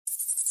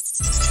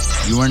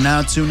You are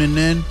now tuning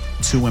in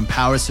to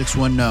Empower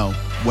 610,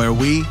 where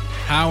we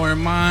power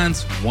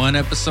minds one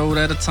episode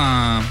at a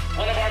time.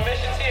 One of our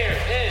missions here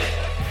is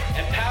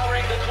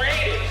empowering the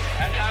creatives,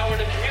 empower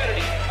the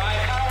community. By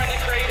empowering the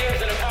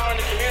creatives and empowering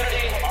the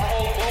community, our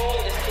whole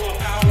goal is to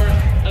empower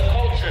the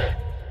culture.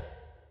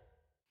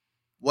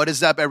 What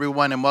is up,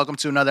 everyone, and welcome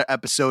to another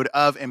episode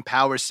of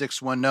Empower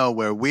 610,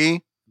 where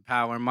we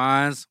Power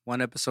minds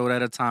one episode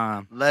at a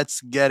time.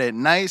 let's get it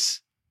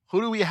nice. Who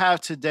do we have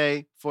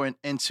today for an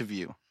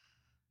interview?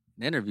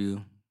 An interview.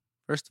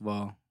 First of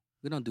all,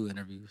 we don't do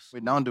interviews. We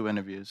don't do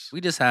interviews.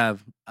 We just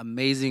have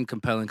amazing,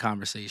 compelling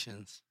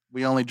conversations.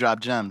 We only drop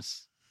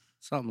gems.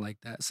 Something like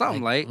that.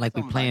 Something like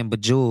we playing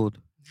Bejeweled.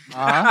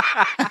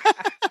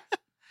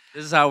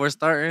 This is how we're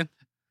starting.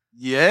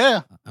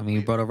 Yeah. I mean,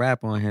 you brought a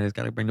rapper on here. It's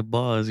got to bring the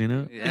bars, you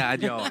know? Yeah,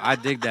 I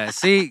dig that.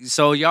 See,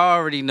 so y'all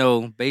already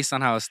know, based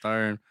on how it's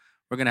starting,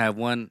 we're going to have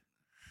one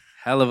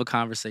hell of a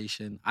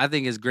conversation. I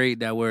think it's great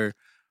that we're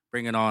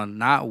bringing on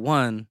not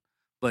one,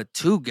 but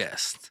two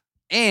guests.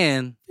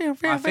 And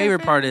my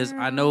favorite part is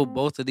I know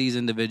both of these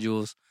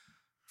individuals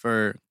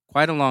for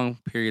quite a long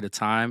period of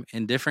time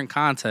in different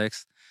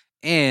contexts,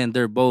 and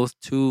they're both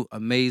two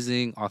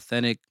amazing,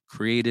 authentic,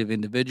 creative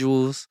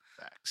individuals.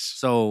 Facts.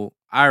 So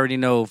I already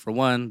know, for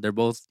one, they're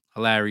both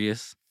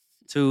hilarious.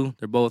 Two,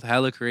 they're both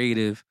hella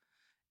creative.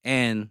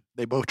 And,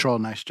 They both troll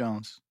Nice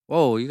Jones.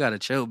 whoa, you got to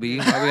chill, B.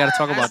 Why we got to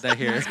talk about that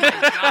here? That's my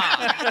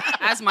job.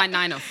 That's my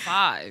 9 to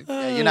 5.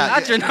 Yeah, you're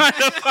Not your 9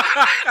 to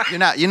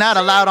 5. You're not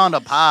allowed on the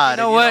pod.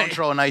 You know if what? You don't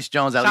troll Nice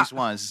Jones at least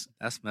once.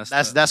 That's messed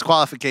up. That's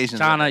qualifications.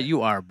 Chanaaa,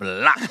 you are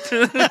blocked.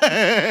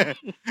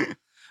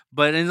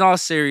 But in all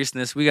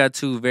seriousness, we got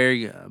two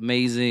very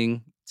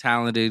amazing,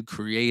 talented,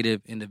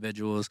 creative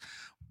individuals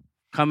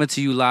coming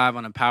to you live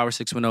on Empower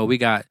 610. We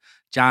got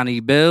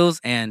Billz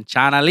and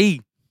Chanaaa.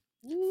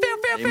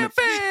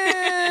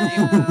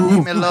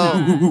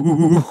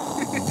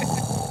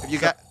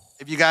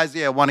 If you guys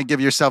want to give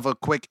yourself a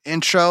quick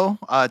intro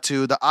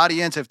to the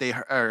audience, if they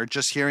are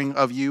just hearing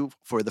of you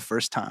for the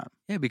first time.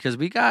 Yeah, because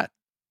we got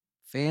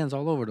fans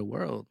all over the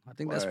world. I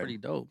think that's Word. pretty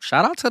dope.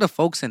 Shout out to the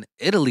folks in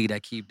Italy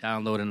that keep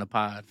downloading the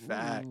pod.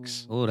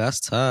 Facts. Oh, that's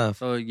tough.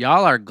 So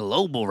y'all are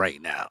global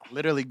right now.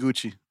 Literally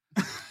Gucci.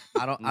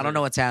 I don't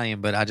know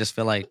Italian, but I just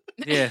feel like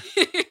Yeah.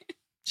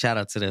 shout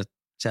out to the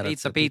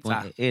Pizza, people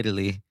pizza. in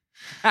Italy.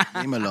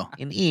 Dímelo.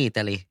 In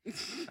Italy.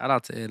 Shout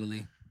out to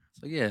Italy.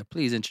 So yeah,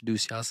 please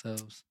introduce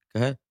yourselves.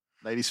 Go ahead.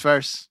 Ladies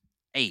first.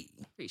 Hey,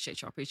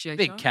 Appreciate y'all.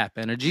 big cap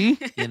energy.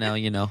 You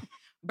know.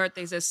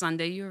 Birthday's this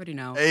Sunday. You already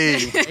know. Hey.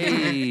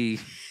 Hey.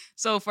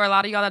 So for a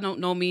lot of y'all that don't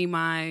know me,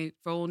 my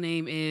full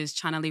name is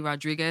Chanaaa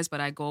Rodriguez, but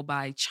I go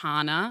by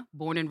Chana.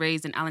 Born and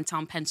raised in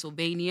Allentown,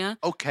 Pennsylvania.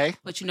 Okay.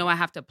 But you know I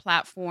have to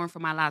platform for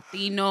my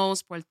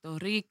Latinos, Puerto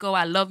Rico.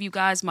 I love you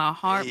guys, my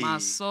heart, my Hey.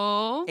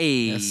 soul. Hey.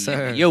 Yes,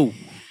 sir. Yo.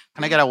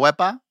 Can I get a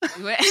wepa?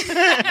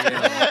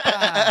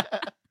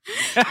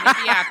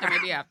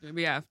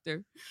 Maybe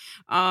after.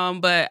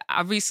 But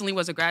I recently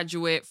was a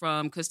graduate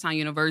from Kutztown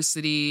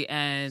University,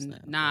 and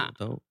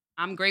Dope.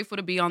 I'm grateful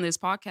to be on this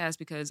podcast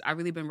because I've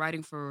really been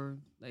writing for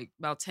like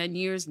about 10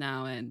 years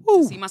now, and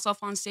Woo. to see myself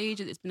on stage,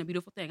 it's been a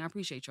beautiful thing. I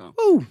appreciate y'all.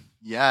 Woo.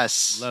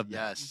 Yes. Love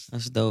that. Yes.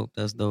 That's dope.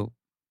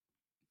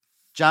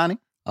 Johnny.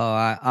 All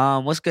right.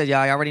 What's good,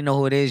 y'all? Y'all already know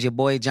who it is. Your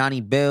boy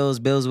Johnny Billz,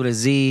 Billz with a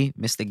Z,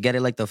 Mr. Get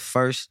It Like the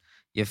First.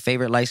 Your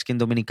favorite light-skinned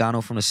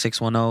Dominicano from the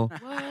 610.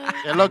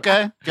 ¿Qué lo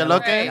que? ¿Qué lo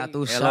que? Ya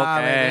tú Qué lo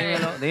sabes.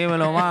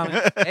 Dímelo, mami.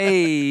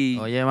 Hey.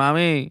 Oye,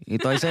 mami, y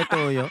todo ese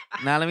tuyo.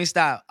 Now let me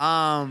stop.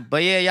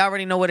 But yeah, y'all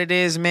already know what it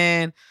is,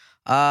 man.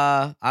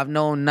 I've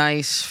known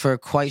Nice for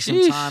quite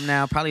some time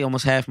now, probably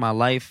almost half my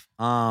life.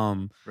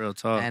 Real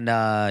talk. And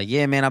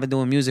yeah, man, I've been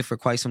doing music for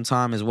quite some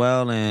time as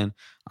well, and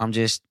I'm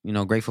just,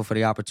 grateful for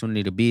the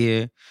opportunity to be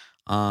here.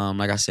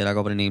 Like I said, I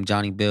go by the name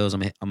Johnny Billz.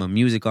 I'm a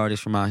music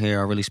artist from out here.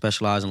 I really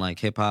specialize in like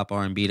hip hop,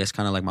 R&B. That's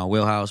kind of like my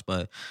wheelhouse.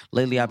 But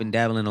lately, I've been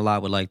dabbling a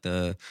lot with like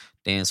the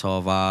dance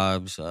hall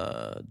vibes,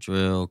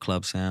 drill,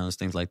 club sounds,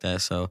 things like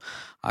that. So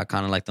I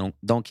kind of like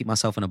don't keep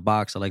myself in a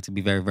box. I like to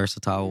be very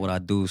versatile with what I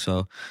do.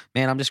 So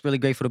man, I'm just really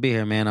grateful to be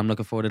here, man. I'm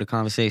looking forward to the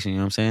conversation. You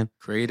know what I'm saying?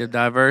 Creative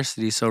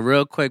diversity. So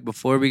real quick,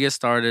 before we get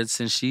started,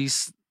 since she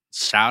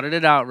shouted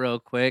it out real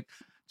quick,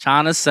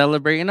 Chana's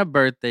celebrating a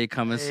birthday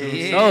coming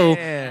soon.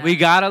 So we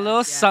got a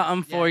little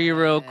something for you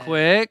real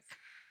quick.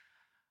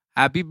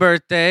 Happy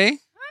birthday.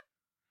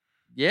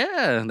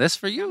 Yeah, that's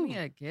for Give me you.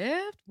 a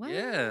gift? What?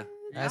 Yeah.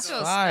 That's I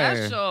feel fire.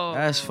 special.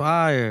 That's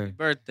fire.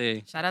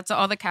 Birthday. Shout out to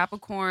all the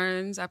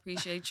Capricorns. I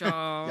appreciate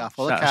y'all. Y'all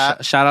full of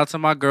cap. Shout out to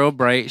my girl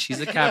Bright.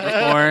 She's a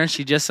Capricorn.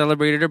 She just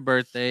celebrated her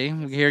birthday.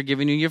 We're here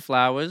giving you your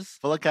flowers.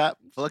 Full of cap.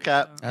 Full of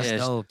cap. That's Yeah,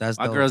 dope. That's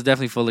My dope. girl's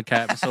definitely full of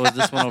cap. So is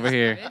this one over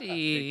here.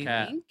 Pretty. Big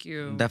cat. Thank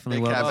you. Definitely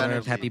Big well cap deserved.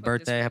 energy. Happy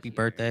birthday. Happy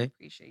birthday.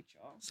 Appreciate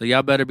y'all. So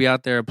y'all better be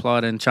out there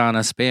applauding Chana.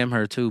 Spam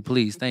her too,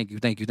 please. Thank you.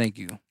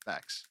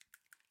 Facts.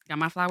 Got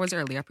my flowers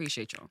early. I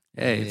appreciate y'all.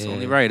 Hey, it's Yeah.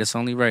 only right. It's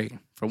only right.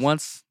 For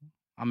once,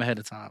 I'm ahead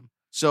of time.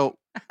 So,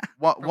 For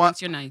what?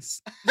 once, you're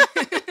nice.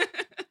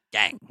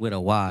 Gang. With a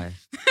Y.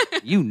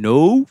 You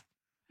know.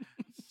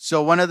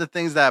 So one of the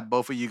things that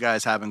both of you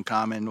guys have in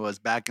common was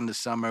back in the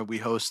summer we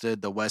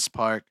hosted the West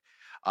Park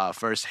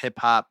first hip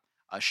hop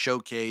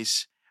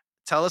showcase.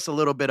 Tell us a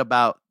little bit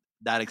about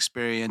that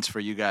experience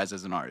for you guys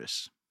as an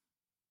artist.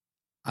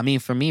 I mean,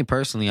 for me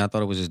personally, I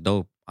thought it was just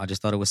dope. I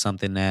just thought it was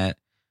something that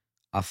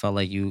I felt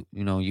like you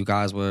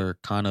guys were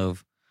kind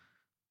of,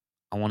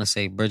 I want to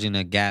say, bridging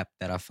a gap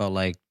that I felt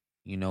like,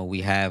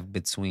 we have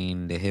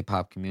between the hip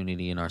hop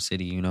community in our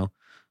city, because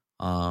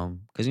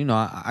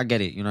I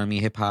get it, you know what I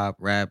mean? Hip hop,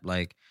 rap,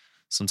 like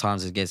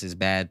sometimes it gets its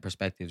bad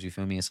perspectives, you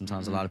feel me? And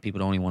sometimes a lot of people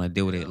don't even want to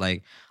deal with it.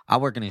 Like I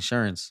work in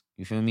insurance,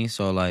 you feel me?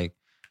 So like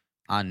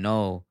I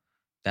know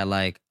that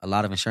like a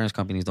lot of insurance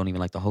companies don't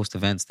even like to host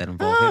events that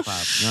involve hip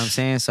hop. You know what I'm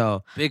saying?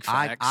 So Big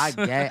facts.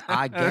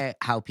 I get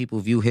how people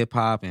view hip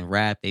hop and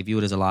rap. They view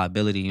it as a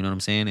liability. You know what I'm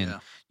saying? And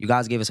you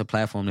guys gave us a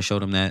platform to show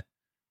them that.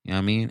 You know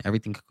what I mean?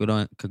 Everything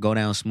could go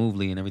down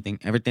smoothly, and everything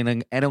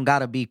it don't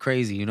gotta be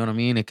crazy. You know what I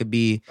mean? It could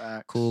be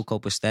cool,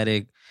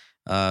 copacetic,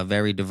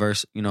 very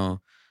diverse.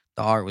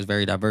 The art was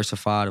very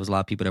diversified. There was a lot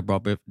of people that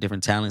brought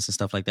different talents and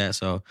stuff like that.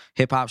 So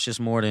hip hop's just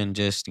more than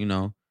just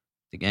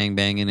the gang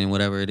banging and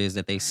whatever it is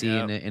that they see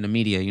in the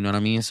media. You know what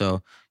I mean?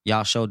 So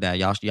y'all showed that.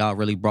 Y'all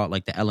really brought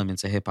like the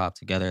elements of hip hop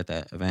together at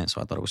that event.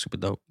 So I thought it was super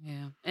dope.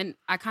 Yeah. And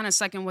I kind of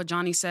second what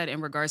Johnny said in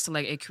regards to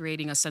like it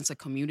creating a sense of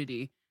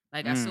community.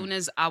 Like as soon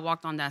as I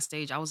walked on that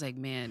stage, I was like,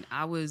 man,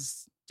 I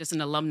was just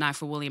an alumni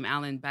for William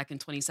Allen back in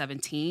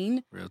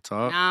 2017. Real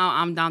talk. Now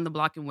I'm down the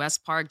block in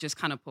West Park just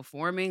kind of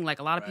performing. Like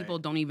a lot of people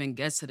don't even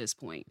get to this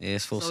point. Yeah,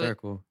 it's full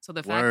circle. So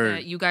the fact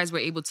that you guys were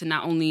able to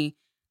not only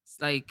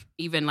like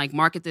even like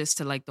market this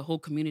to like the whole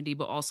community,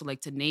 but also like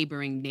to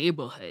neighboring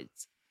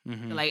neighborhoods.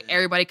 Mm-hmm. Like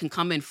everybody can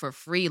come in for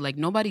free. Like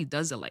nobody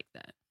does it like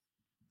that.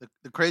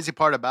 The crazy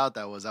part about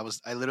that was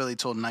I literally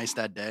told Nice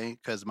that day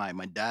because my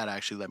dad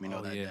actually let me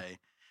know day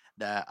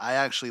that I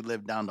actually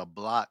lived down the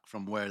block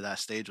from where that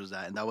stage was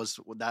at, and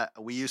that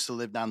we used to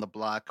live down the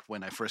block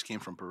when I first came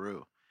from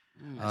Peru.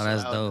 Oh,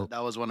 that's dope.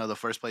 That was one of the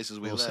first places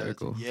we lived.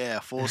 Circle. Yeah,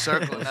 full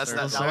circle. And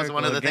that was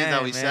one of the again, things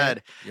that we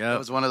said. Yep. It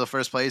was one of the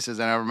first places,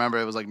 and I remember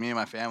it was like me and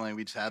my family.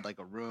 We just had like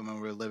a room, and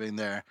we were living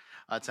there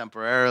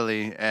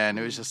temporarily, and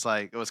it was just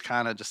like it was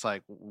kind of just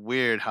like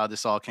weird how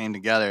this all came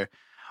together.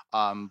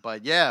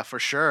 But yeah, for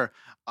sure.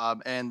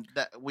 And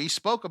that we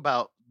spoke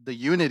about the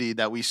unity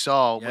that we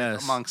saw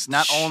amongst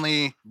not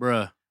only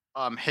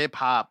hip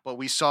hop, but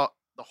we saw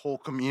the whole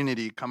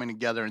community coming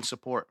together in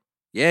support.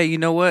 Yeah, you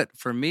know what?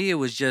 For me, it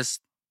was just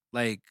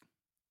like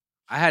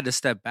I had to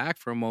step back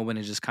for a moment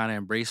and just kind of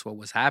embrace what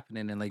was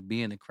happening and like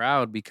be in the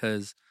crowd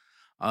because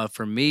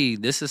for me,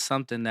 this is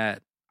something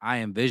that I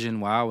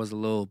envisioned while I was a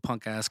little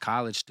punk ass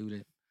college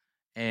student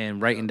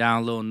and writing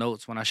down little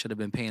notes when I should have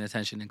been paying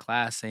attention in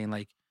class, saying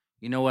like,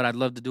 you know what, I'd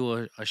love to do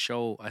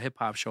a hip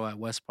hop show at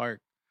West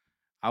Park.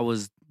 I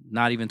was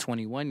not even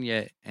 21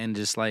 yet, and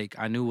just like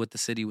I knew what the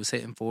city was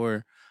hitting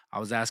for. I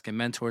was asking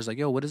mentors like,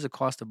 "Yo, what does it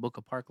cost to book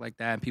a park like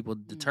that?" And people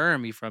deter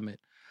me from it.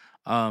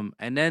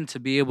 And then to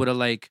be able to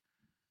like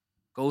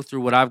go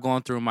through what I've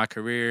gone through in my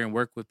career and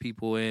work with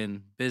people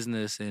in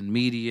business and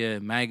media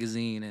and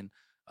magazine and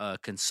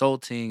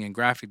consulting and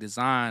graphic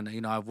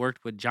design. I've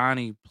worked with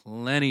Johnny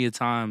plenty of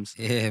times.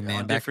 Yeah,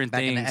 man. Back things.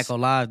 in the Echo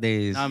Live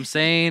days. You know what I'm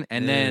saying?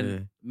 And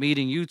then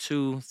meeting you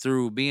two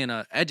through being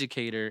an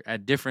educator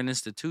at different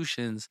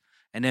institutions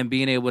and then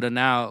being able to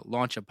now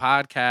launch a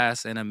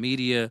podcast and a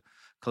media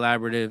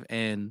collaborative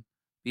and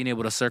being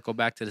able to circle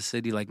back to the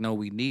city like, no,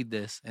 we need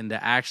this. And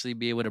to actually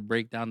be able to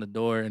break down the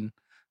door and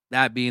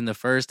that being the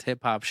first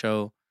hip hop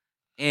show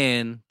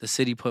and the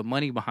city put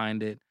money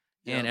behind it.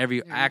 And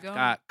every act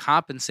got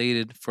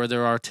compensated for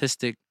their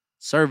artistic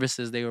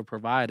services they were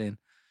providing.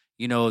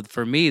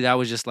 For me, that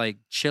was just like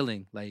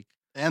chilling. Like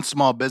and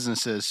small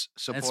businesses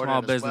supported and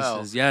small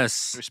businesses, well,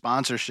 yes, through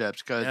sponsorships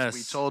because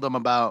we told them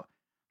about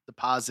the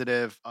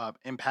positive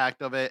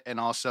impact of it and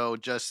also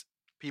just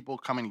people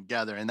coming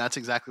together. And that's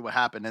exactly what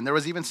happened. And there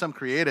was even some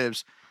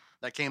creatives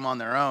that came on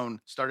their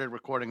own, started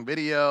recording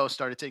video,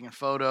 started taking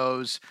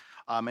photos,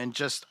 and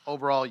just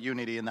overall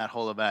unity in that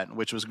whole event,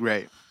 which was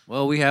great.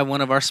 Well, we have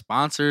one of our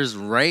sponsors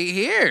right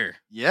here.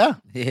 Yeah.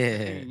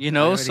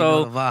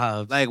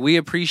 So like we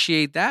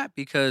appreciate that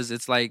because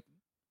it's like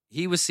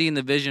he was seeing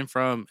the vision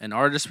from an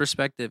artist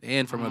perspective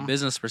and from a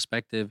business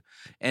perspective.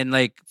 And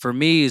like for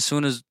me, as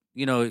soon as,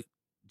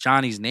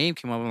 Johnny's name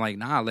came up, I'm like,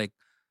 nah, like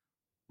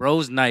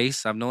bro's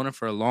nice. I've known him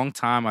for a long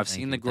time. I've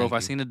seen the growth.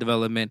 I've seen the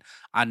development.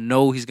 I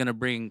know he's going to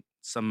bring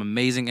some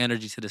amazing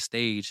energy to the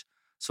stage.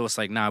 So it's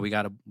like, nah, we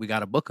gotta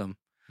book him.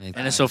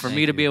 And so for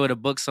me to be able to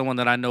book someone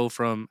that I know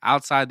from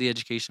outside the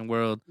education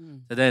world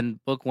to then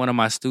book one of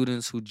my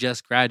students who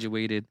just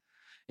graduated,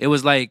 it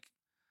was like,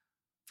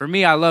 for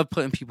me, I love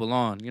putting people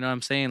on. You know what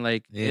I'm saying?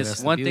 Like,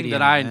 it's one thing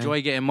that I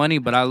enjoy getting money,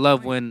 but I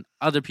love when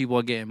other people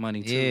are getting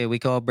money too. Yeah, we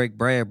can all break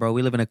bread, bro.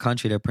 We live in a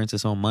country that prints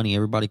its own money.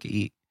 Everybody can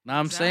eat. Know what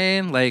I'm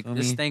saying? Like,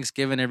 it's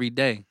Thanksgiving every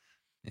day,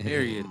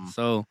 period.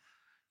 So,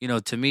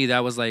 to me,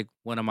 that was like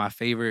one of my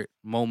favorite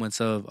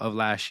moments of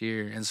last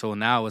year. And so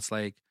now it's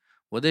like,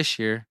 well, this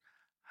year,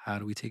 how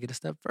do we take it a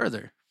step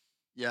further?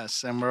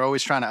 Yes, and we're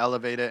always trying to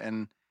elevate it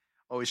and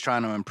always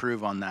trying to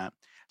improve on that.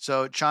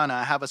 So, Chana,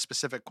 I have a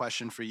specific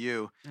question for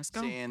you. Let's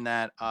go. Seeing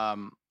that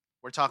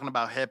we're talking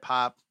about hip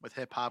hop, with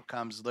hip hop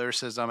comes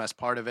lyricism as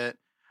part of it,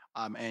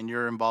 and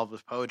you're involved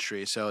with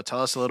poetry. So,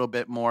 tell us a little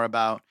bit more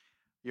about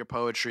your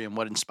poetry and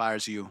what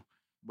inspires you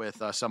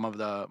with some of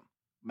the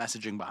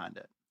messaging behind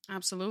it.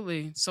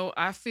 Absolutely. So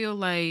I feel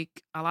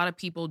like a lot of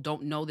people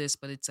don't know this,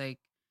 but it's like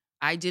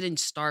I didn't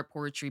start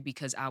poetry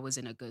because I was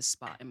in a good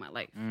spot in my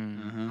life.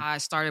 Mm-hmm. I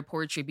started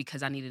poetry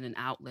because I needed an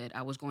outlet.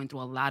 I was going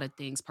through a lot of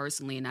things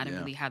personally, and I didn't Yeah.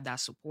 really have that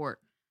support.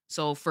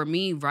 So for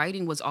me,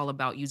 writing was all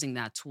about using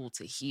that tool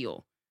to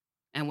heal.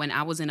 And when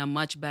I was in a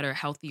much better,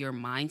 healthier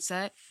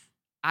mindset,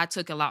 I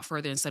took a lot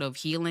further instead of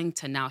healing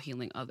to now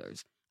healing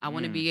others. I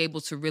want to be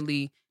able to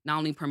really not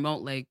only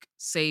promote like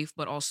safe,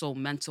 but also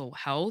mental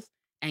health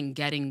and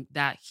getting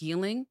that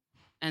healing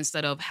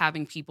instead of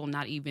having people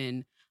not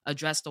even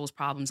address those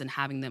problems and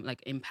having them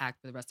like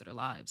impact for the rest of their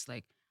lives.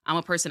 Like I'm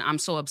a person, I'm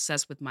so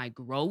obsessed with my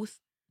growth.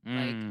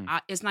 Like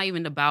it's not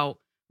even about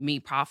me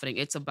profiting.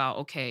 It's about,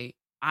 okay,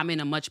 I'm in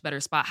a much better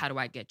spot. How do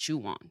I get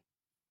you on?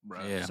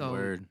 Right. Yeah, So-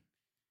 word.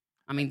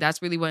 I mean,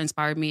 that's really what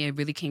inspired me. It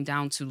really came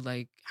down to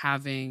like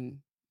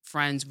having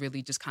friends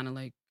really just kind of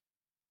like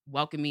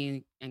welcome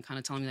me and kind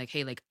of telling me like,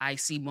 hey, like I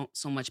see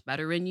so much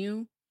better in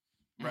you.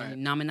 And Right.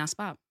 now I'm in that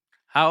spot.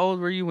 How old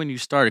were you when you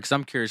started? Because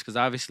I'm curious. Because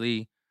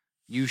obviously,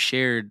 you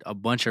shared a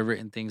bunch of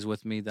written things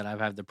with me that I've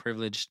had the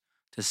privilege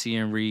to see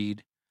and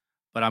read.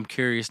 But I'm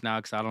curious now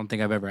because I don't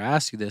think I've ever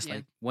asked you this.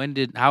 Yeah.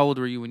 Like, how old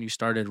were you when you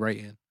started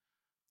writing?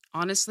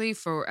 Honestly,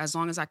 for as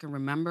long as I can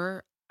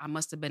remember, I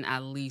must have been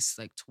at least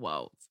like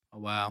 12. Oh,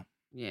 wow.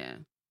 Yeah.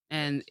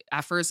 And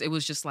at first it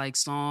was just like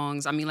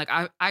songs. I mean, like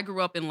I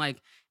grew up in like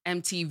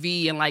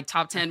MTV and like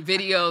top 10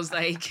 videos.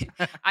 Like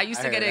I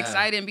used to I get heard that.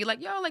 excited and be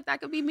like, yo, like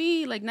that could be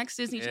me. Like next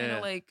Disney Yeah.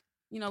 Channel, like,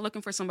 you know,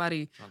 looking for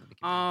somebody. Trying to make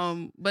it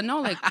nice. But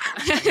no, like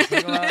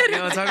You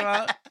know what I'm talking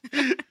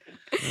about?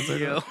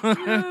 Yo.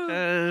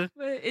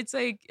 But it's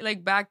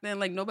like back then,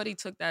 like nobody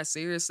took that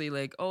seriously.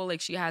 Like, oh,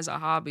 like she has a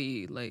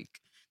hobby, like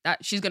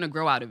that she's gonna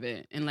grow out of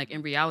it. And like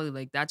in reality,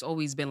 like that's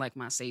always been like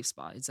my safe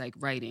spot. It's like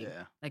writing.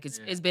 Yeah. Like Yeah.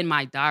 it's been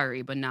my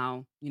diary, but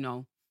now, you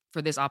know,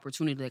 for this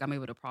opportunity, like I'm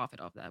able to profit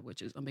off that,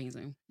 which is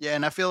amazing. Yeah,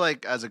 and I feel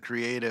like as a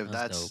creative,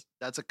 That's dope.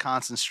 that's a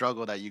constant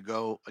struggle that you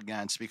go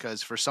against,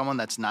 because for someone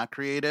that's not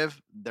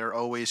creative, they're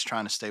always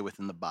trying to stay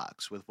within the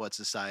box with what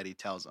society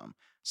tells them.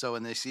 So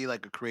when they see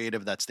like a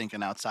creative that's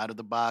thinking outside of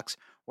the box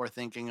or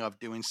thinking of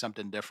doing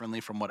something differently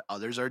from what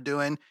others are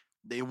doing,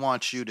 they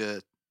want you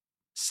to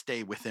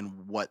stay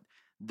within what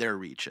their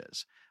reach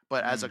is.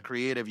 But as a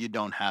creative, you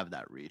don't have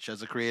that reach.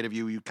 As a creative,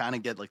 you kind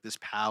of get like this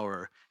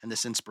power and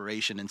this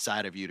inspiration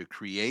inside of you to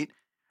create.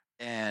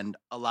 And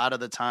a lot of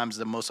the times,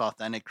 the most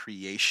authentic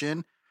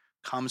creation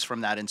comes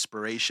from that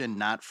inspiration,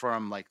 not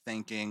from like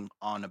thinking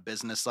on a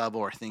business level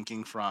or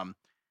thinking from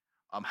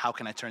how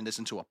can I turn this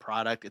into a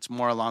product. It's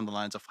more along the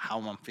lines of how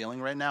I'm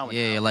feeling right now. And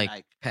Yeah, how you're can like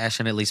I-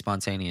 passionately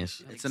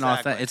spontaneous. It's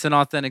Exactly. it's an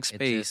authentic It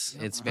space.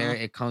 just- it's Uh-huh. very.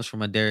 It comes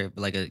from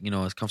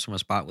it comes from a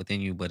spot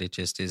within you, but it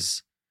just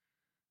is.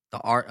 The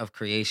art of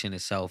creation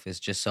itself is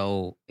just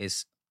so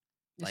It's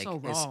like so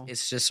raw.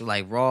 it's just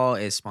like raw.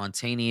 It's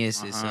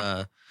spontaneous. It's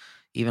Uh-huh.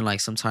 even like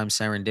sometimes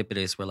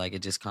serendipitous, where like it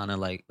just kind of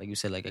like you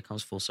said, like it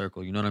comes full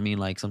circle. You know what I mean?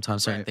 Like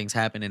sometimes certain Right. things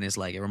happen, and it's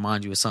like it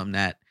reminds you of something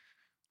that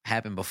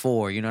happened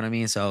before. You know what I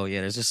mean? So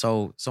yeah, there's just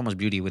so much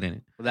beauty within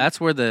it. Well, that's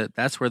where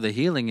the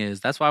healing is.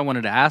 That's why I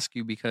wanted to ask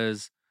you,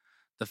 because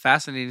the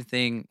fascinating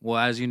thing, well,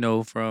 as you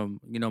know from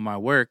my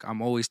work,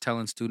 I'm always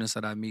telling students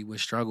that I meet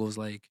with struggles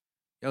like,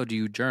 yo, do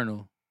you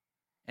journal?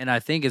 And I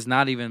think it's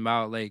not even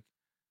about like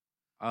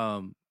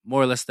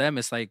more or less them.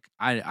 It's like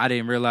I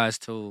didn't realize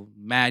till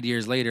mad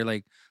years later,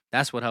 like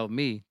that's what helped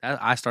me.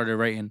 I started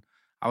writing.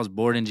 I was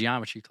bored in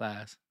geometry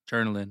class,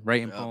 journaling,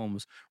 writing Yep.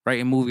 poems,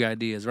 writing movie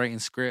ideas, writing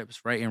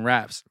scripts, writing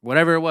raps,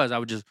 whatever it was. I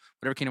would just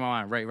whatever came to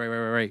my mind,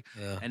 write.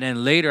 Yeah. And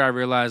then later I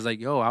realized like,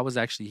 yo, I was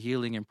actually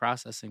healing and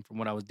processing from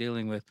what I was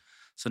dealing with.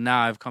 So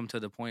now I've come to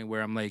the point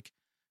where I'm like,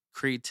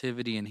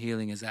 creativity and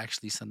healing is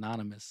actually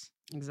synonymous.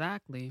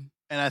 Exactly.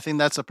 And I think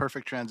that's a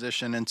perfect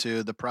transition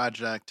into the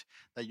project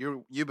that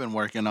you've been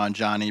working on,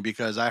 Johnny,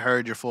 because I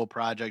heard your full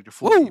project, your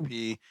full Woo!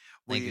 EP.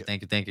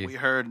 Thank you. We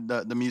heard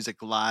the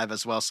music live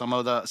as well. Some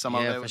of Yeah, it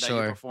for that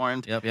sure. you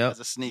performed Yep. as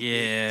a sneak peek.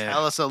 Yeah.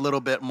 Tell us a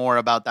little bit more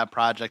about that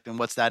project and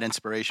what's that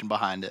inspiration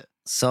behind it.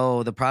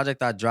 So the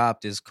project I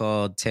dropped is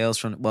called Tales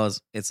from. Well,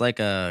 it's like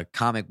a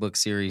comic book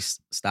series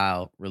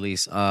style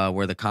release,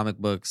 where the comic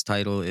book's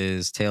title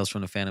is Tales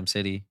from the Phantom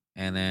City,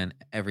 and then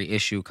every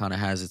issue kind of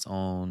has its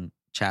own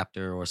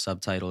chapter or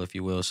subtitle, if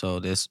you will. So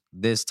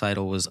this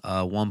title was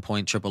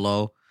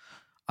 1.000.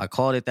 I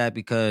called it that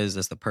because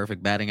that's the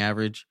perfect batting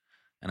average,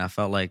 and I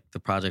felt like the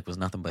project was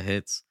nothing but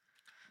hits.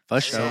 For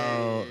sure.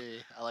 Hey,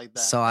 I like that.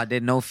 So I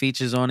did no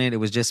features on it. It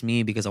was just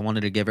me because I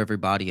wanted to give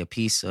everybody a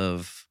piece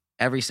of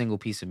every single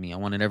piece of me. I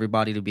wanted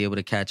everybody to be able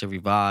to catch every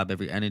vibe,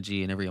 every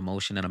energy, and every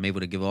emotion that I'm able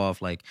to give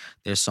off. Like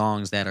there's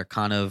songs that are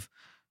kind of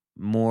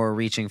more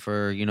reaching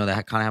for,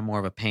 that kind of have more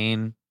of a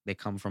pain. They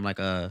come from like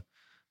a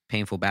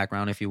painful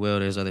background, if you will.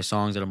 There's other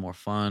songs that are more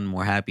fun,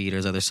 more happy.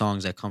 There's other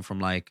songs that come from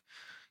like,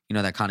 you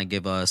know, that kind of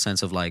give a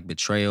sense of like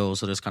betrayal.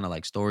 So there's kind of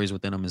like stories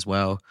within them as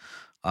well.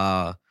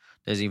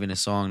 There's even a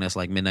song that's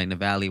like Midnight in the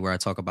Valley where I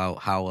talk about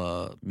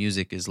how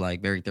music is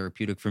like very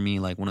therapeutic for me.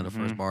 Like one of the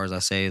first bars I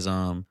say is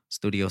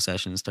studio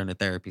sessions turn to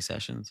therapy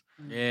sessions.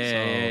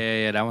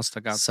 Yeah, that one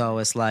stuck out. So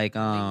it's like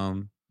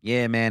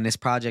yeah, man, this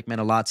project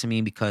meant a lot to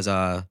me because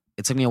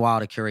it took me a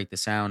while to curate the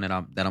sound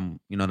that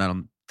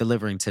I'm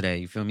delivering today.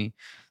 You feel me?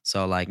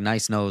 So like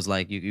Nice knows,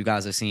 like you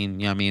guys have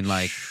seen, you know what I mean?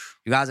 Like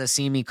you guys have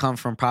seen me come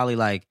from probably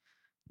like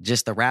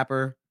just a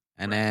rapper.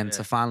 And then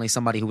to finally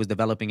somebody who was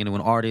developing into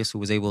an artist who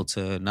was able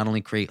to not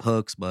only create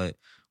hooks, but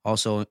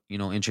also, you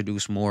know,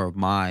 introduce more of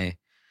my,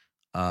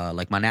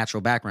 like my natural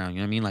background.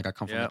 You know what I mean? Like I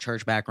come from a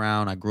church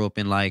background. I grew up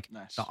in like,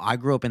 I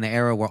grew up in the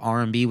era where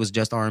R&B was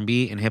just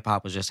R&B and hip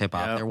hop was just hip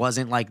hop. There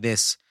wasn't like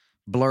this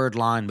blurred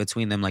line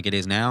between them like it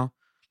is now.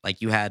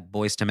 Like you had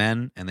Boyz II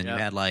Men and then you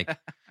had like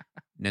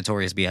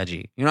Notorious B.I.G.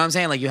 You know what I'm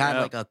saying? Like you had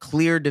like a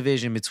clear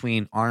division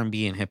between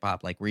R&B and hip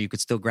hop, like where you could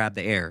still grab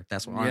the air.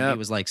 That's what R&B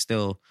was like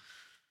still.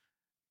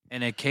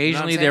 And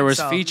occasionally there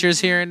was features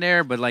here and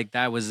there, but like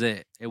that was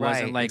it. It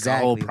wasn't like a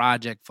whole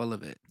project full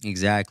of it.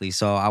 Exactly.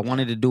 So I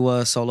wanted to do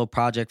a solo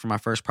project for my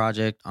first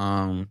project.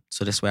 So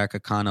this way I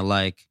could kind of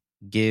like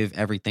give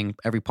everything,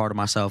 every part of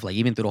myself. Like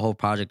even through the whole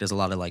project, there's a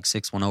lot of like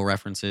 610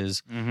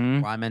 references.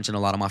 Where I mentioned a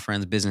lot of my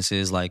friends'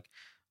 businesses. Like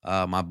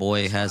my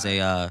boy has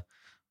a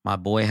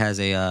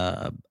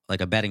like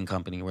a betting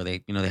company where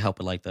they, you know, they help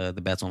with like the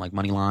bets on like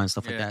money line,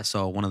 stuff like that.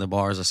 So one of the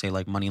bars will say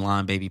like money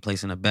line, baby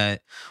placing a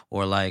bet,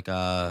 or like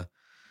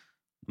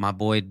my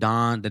boy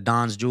Don, the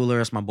Don's jeweler.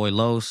 That's my boy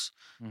Los.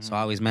 So I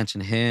always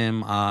mention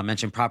him. I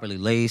mention Properly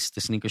Laced,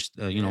 the sneakers.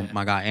 You know,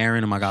 my guy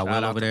Aaron and my guy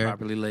Will over there.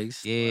 Properly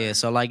Laced. Yeah.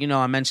 So like, you know,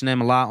 I mention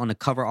them a lot on the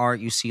cover art.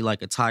 You see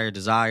like Attire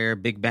Desire,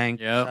 Big Bang.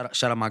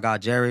 Shout out my guy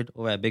Jared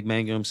over at Big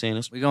Bang. You know what I'm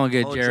saying? We're gonna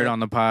get Jared on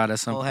the pod at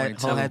some point.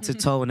 Whole head to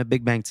toe in the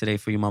Big Bang today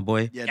for you, my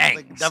boy. Yeah,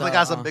 definitely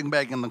got some Big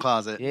Bang in the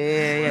closet.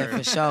 Yeah,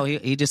 for sure.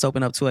 He just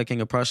opened up 2 at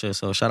King of Prussia.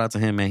 So shout out to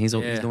him, man. He's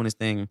doing his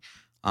thing.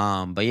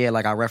 But yeah,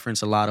 like I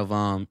reference a lot of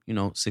you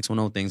know,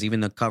 610 things. Even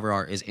the cover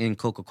art is in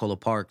Coca-Cola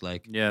Park.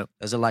 Like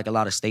there's like a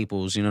lot of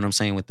staples, you know what I'm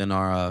saying, within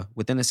our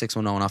within the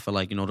 610. And I feel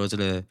like, you know, those are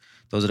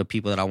the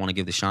people that I want to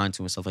give the shine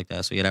to and stuff like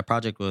that. So yeah, that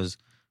project was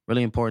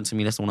really important to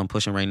me. That's the one I'm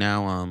pushing right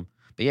now.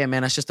 But yeah,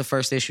 man, that's just the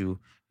first issue. You know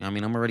what I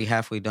mean, I'm already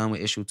halfway done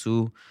with issue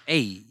 2.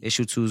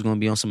 Issue 2 is gonna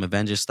be on some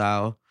Avengers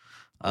style.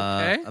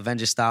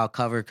 Avengers style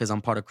cover because I'm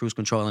part of Cruise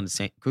Control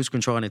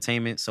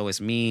Entertainment. So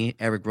it's me,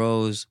 Eric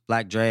Rose,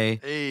 Black Dre,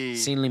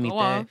 Sin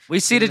Limité. We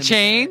see the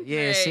chain.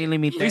 Yeah, Sin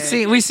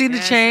Limité. We see the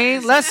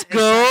chain. Let's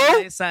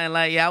go. Something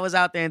like, I was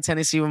out there in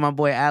Tennessee with my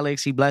boy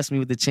Alex. He blessed me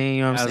with the chain.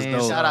 You know what I'm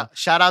saying?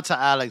 Shout out to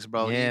Alex,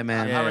 bro. Yeah,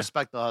 man. I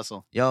respect the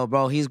hustle. Yo,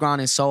 bro, he's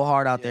grinding so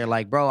hard out there.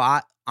 Like, bro,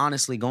 I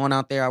honestly going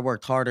out there, I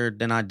worked harder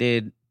than I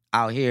did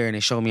out here, and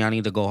it showed me I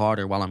need to go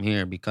harder while I'm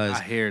here because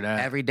I hear that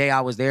every day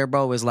I was there,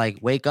 bro. It was like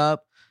wake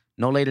up.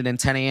 No later than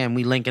 10 a.m.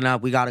 We linking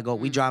up. We got to go.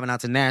 We driving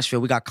out to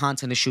Nashville. We got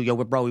content to shoot. Yo,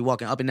 we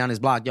walking up and down this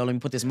block. Yo, let me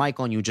put this mic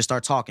on you. Just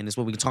start talking. This is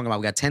what we can talk about.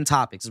 We got 10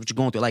 topics. This is what you're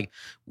going through. Like,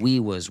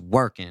 we was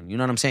working. You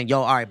know what I'm saying?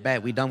 Yo, all right,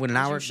 bet. We done with an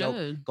hour.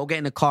 Yo, go get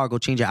in the car. Go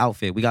change your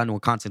outfit. We got new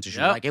content to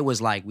shoot. Like, it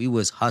was like, we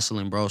was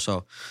hustling, bro.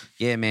 So,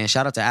 yeah, man.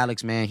 Shout out to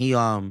Alex, man. He, you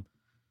know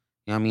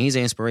what I mean? He's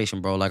an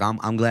inspiration, bro. Like,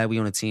 I'm glad we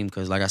on a team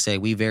because, like I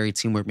said, we very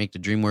teamwork make the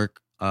dream work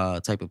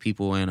type of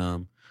people.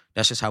 And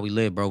that's just how we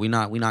live, bro. We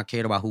not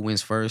cared about who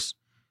wins first.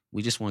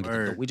 We just want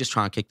to we just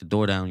trying to kick the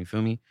door down, you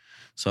feel me?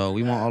 So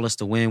we want all us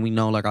to win. We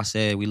know, like I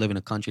said, we live in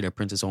a country that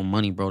prints its own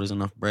money, bro. There's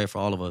enough bread for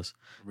all of us.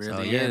 Really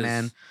so yeah,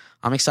 man.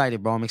 I'm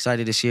excited, bro. I'm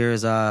excited this year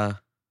is gonna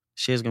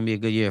be a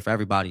good year for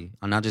everybody.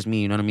 Not just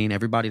me, you know what I mean?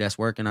 Everybody that's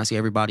working. I see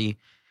everybody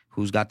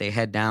who's got their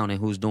head down and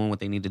who's doing what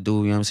they need to do,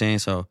 you know what I'm saying?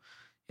 So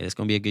yeah, it's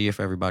gonna be a good year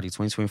for everybody.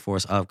 2024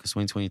 is up because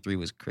 2023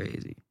 was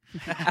crazy.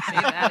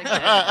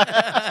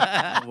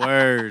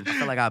 Word. I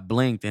feel like I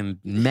blinked and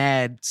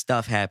mad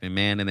stuff happened,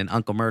 man. And then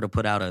Uncle Murda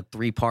put out a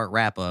 3-part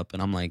wrap up,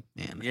 and I'm like,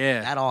 man,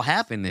 that all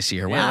happened this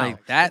year. Wow,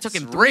 like, that took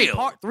him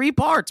real. 3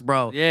 parts,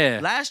 bro. Yeah.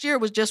 Last year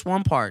was just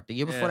 1 part. The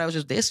year before that was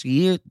just this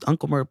year.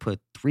 Uncle Murda put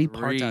 3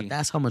 parts out.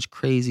 That's how much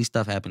crazy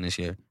stuff happened this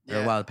year.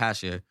 Well,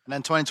 past year. And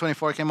then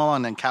 2024 came along,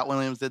 and then Cat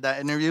Williams did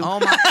that interview. Oh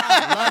my God,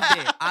 I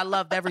loved it. I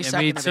loved every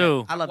second me too.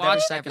 of it. I loved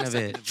every second of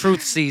it.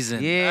 Truth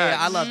season. Yeah,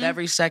 I loved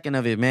every second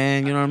of it,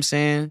 man. You know what I'm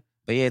saying?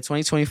 But yeah,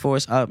 2024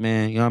 is up,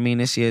 man. You know what I mean?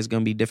 This year is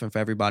going to be different for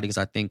everybody because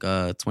I think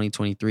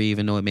 2023,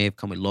 even though it may have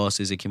come with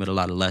losses, it came with a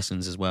lot of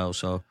lessons as well.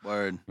 So,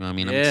 word. You know what I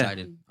mean? I'm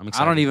excited.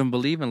 I don't even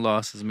believe in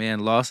losses, man.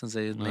 Losses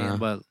is, man,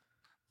 but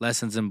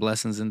lessons and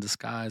blessings in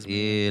disguise, man.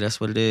 Yeah, that's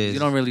what it is. You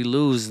don't really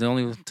lose. The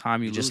only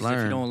time you just lose is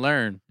if you don't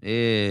learn.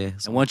 Yeah.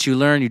 And once you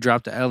learn, you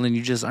drop the L and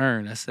you just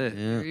earn. That's it.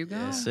 Yeah, There you go.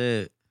 That's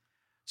it.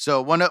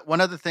 So one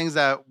of the things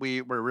that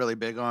we're really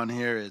big on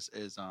here is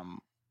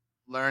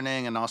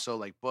learning and also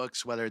like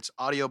books, whether it's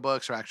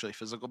audiobooks or actually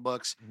physical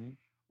books. Mm-hmm.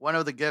 One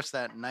of the gifts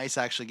that Nice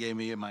actually gave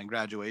me at my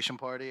graduation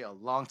party a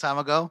long time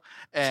ago,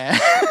 and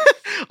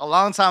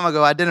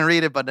I didn't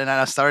read it, but then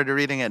I started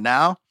reading it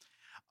now.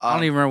 I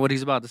don't even remember what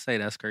he's about to say.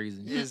 That's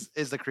crazy. Is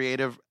The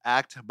Creative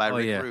Act by Oh,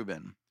 Rick yeah.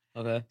 Rubin.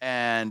 Okay.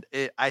 And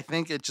I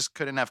think it just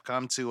couldn't have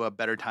come to a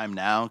better time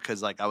now,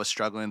 because like I was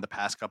struggling the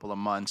past couple of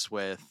months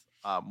with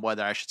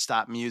whether I should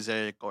stop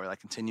music or like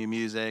continue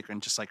music,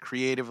 and just like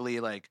creatively,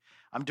 like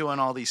I'm doing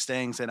all these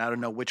things and I don't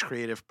know which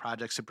creative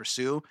projects to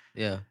pursue.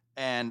 Yeah.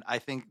 And I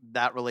think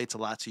that relates a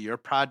lot to your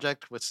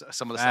project with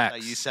some of the stuff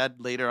that you said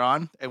later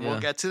on, and we'll Yeah.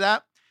 get to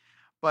that.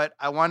 But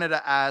I wanted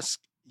to ask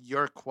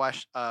your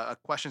a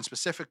question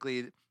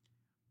specifically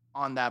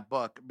on that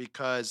book,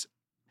 because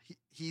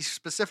he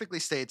specifically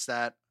states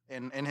that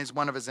in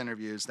one of his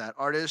interviews that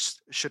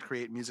artists should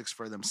create music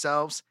for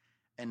themselves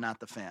and not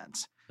the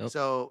fans. Yep.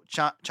 So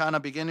Chana,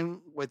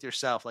 beginning with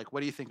yourself, like what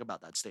do you think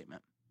about that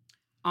statement?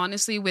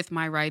 Honestly, with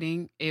my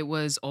writing, it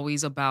was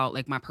always about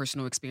like my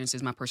personal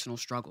experiences, my personal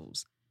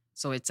struggles.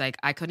 So it's like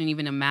I couldn't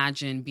even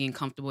imagine being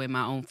comfortable in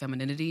my own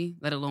femininity,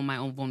 let alone my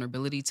own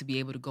vulnerability, to be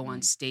able to go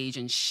on stage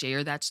and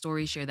share that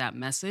story, share that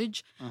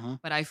message.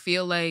 But I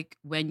feel like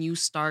when you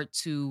start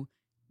to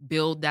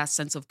build that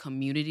sense of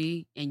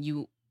community and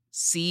you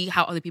see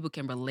how other people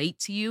can relate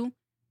to you,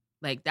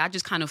 like that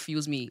just kind of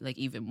fuels me like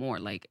even more.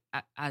 Like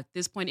at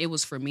this point, it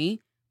was for me,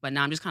 but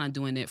now I'm just kind of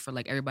doing it for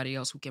like everybody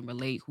else who can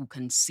relate, who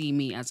can see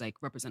me as like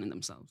representing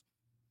themselves.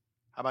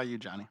 How about you,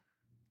 Johnny?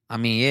 I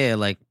mean, yeah,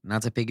 like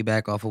not to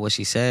piggyback off of what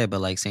she said, but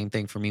like same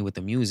thing for me with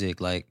the music.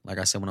 Like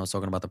I said when I was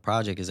talking about the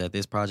project, is that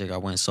this project I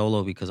went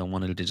solo because I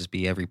wanted it to just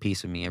be every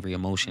piece of me, every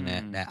emotion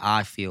that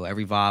I feel,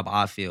 every vibe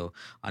I feel.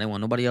 I didn't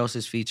want nobody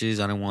else's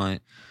features.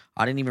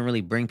 I didn't even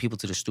really bring people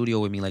to the studio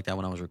with me like that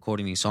when I was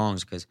recording these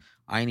songs, because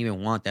I didn't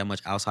even want that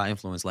much outside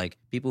influence. Like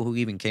people who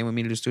even came with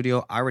me to the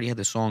studio, I already had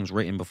the songs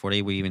written before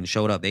they were even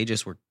showed up. They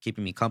just were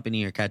keeping me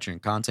company or capturing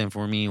content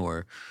for me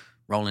or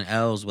rolling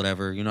L's,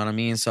 whatever, you know what I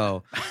mean?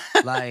 So,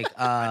 like,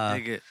 I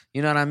dig it.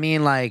 you know what I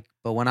mean? Like,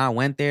 but when I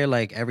went there,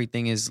 like,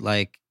 everything is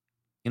like,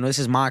 you know, this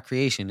is my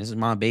creation. This is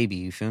my baby,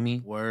 you feel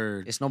me?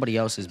 Word. It's nobody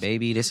else's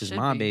baby. This is Should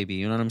my be. baby,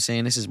 you know what I'm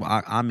saying? This is,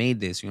 I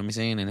made this, you know what I'm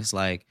saying? And it's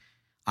like,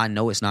 I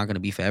know it's not going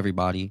to be for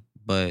everybody,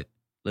 but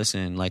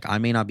listen, like, I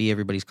may not be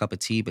everybody's cup of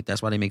tea, but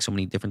that's why they make so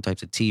many different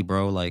types of tea,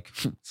 bro. Like,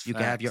 you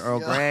can have your Earl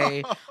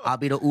Grey, I'll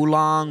be the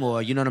oolong,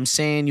 or you know what I'm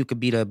saying? You could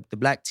be the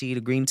black tea,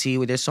 the green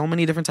tea. There's so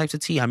many different types of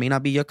tea. I may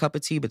not be your cup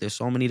of tea, but there's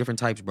so many different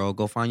types, bro.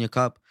 Go find your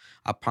cup.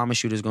 I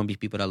promise you there's going to be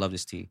people that love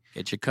this tea.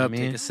 Get your cup, I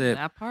mean, take a sip.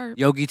 That part.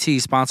 Yogi Tea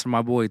sponsor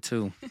my boy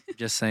too.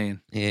 Just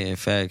saying. Yeah, in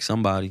fact,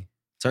 somebody.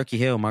 Turkey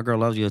Hill, my girl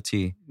loves your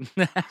tea.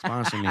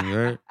 Sponsor me, you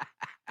heard?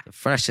 The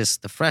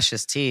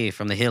freshest tea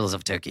from the hills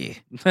of Turkey.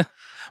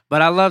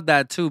 But I love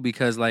that too,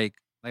 because like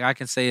I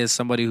can say as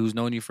somebody who's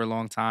known you for a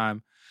long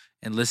time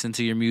and listened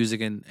to your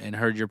music and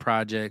heard your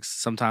projects,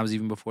 sometimes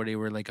even before they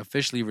were like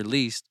officially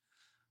released,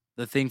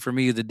 the thing for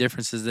me, the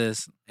difference is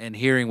this, and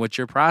hearing what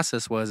your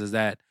process was, is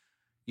that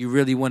you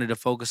really wanted to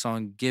focus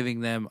on giving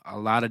them a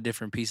lot of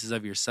different pieces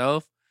of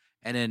yourself,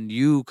 and then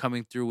you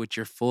coming through with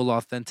your full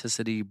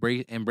authenticity,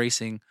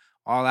 embracing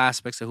all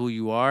aspects of who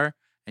you are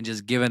and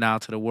just giving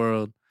out to the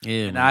world.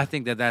 Yeah, And man. I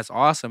think that that's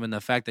awesome. And the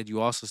fact that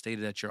you also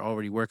stated that you're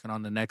already working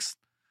on the next,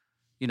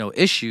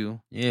 issue.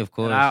 Yeah, of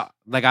course.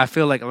 And I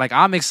feel like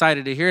I'm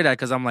excited to hear that,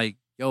 because I'm like,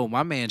 yo,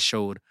 my man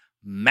showed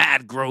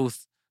mad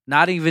growth,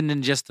 not even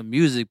in just the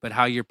music, but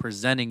how you're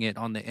presenting it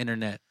on the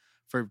internet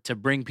to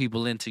bring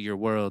people into your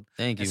world.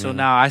 Thank you, And so man.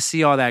 now I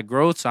see all that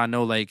growth. So I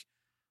know like,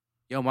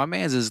 yo, my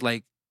man's is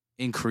like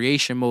in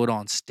creation mode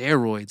on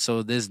steroids.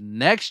 So this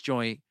next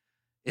joint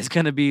is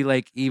going to be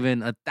like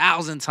even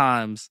 1,000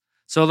 times.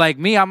 So like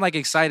me, I'm like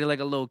excited like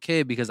a little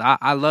kid, because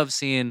I love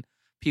seeing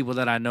people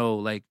that I know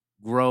like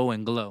grow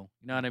and glow.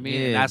 You know what I mean?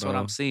 And Yeah, that's what bro.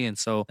 I'm seeing.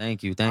 So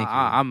Thank you.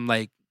 I'm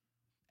like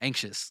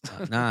anxious.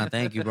 Nah,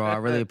 thank you, bro. I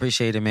really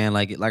appreciate it, man.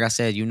 Like I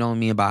said, you know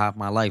me about half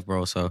my life,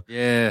 bro. So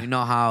Yeah. you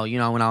know how,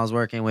 when I was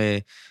working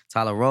with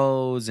Tyler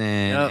Rhodes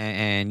and, Yep.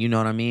 and you know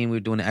what I mean? We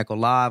were doing the Echo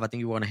Live. I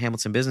think we were in the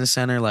Hamilton Business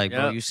Center. Like,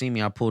 bro, Yep. you see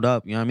me, I pulled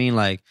up. You know what I mean?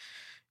 Like,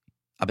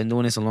 I've been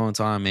doing this a long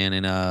time, man.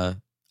 And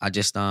I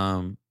just,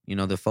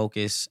 the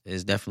focus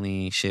is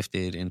definitely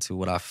shifted into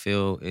what I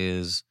feel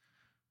is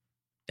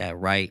that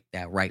right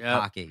Yep.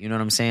 pocket. You know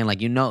what I'm saying? Like,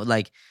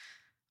 like,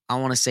 I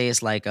want to say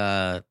it's like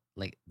the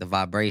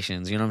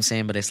vibrations, you know what I'm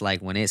saying? But it's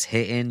like when it's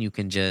hitting, you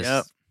can just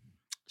Yep.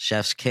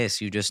 chef's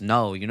kiss. You just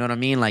know, you know what I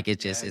mean? Like it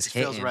just is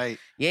hitting. feels right.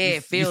 Yeah,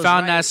 it feels You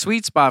found right. that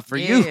sweet spot for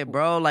Yeah, you.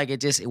 bro. Like it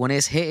just when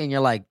it's hitting,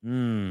 you're like,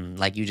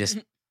 like you just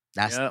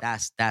Yep.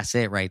 that's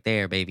it right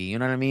there, baby. You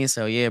know what I mean?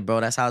 So yeah, bro,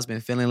 that's how it's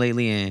been feeling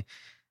lately. And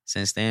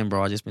since then,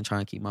 bro, I just been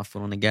trying to keep my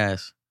foot on the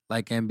gas.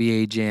 Like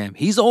NBA Jam.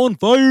 He's on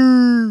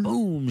fire.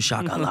 Boom,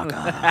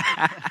 shakalaka.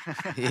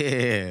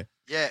 Yeah.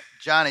 Yeah,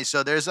 Johnny.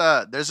 So there's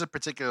a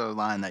particular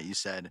line that you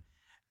said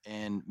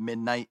in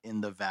Midnight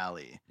in the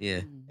Valley,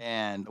 Yeah.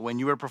 and when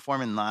you were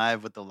performing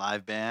live with the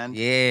live band, I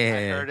Yeah.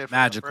 heard it for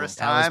Magical. the first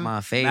That was time.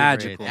 my favorite.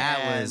 Magical.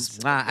 That was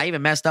And- I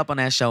even messed up on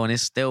that show and it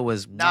still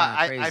was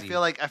Nah, crazy. I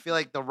feel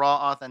like the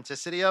raw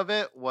authenticity of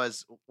it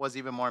was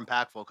even more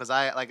impactful, because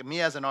I like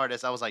me as an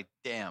artist, I was like,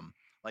 damn,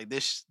 like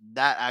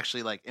that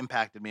actually like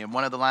impacted me. And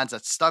one of the lines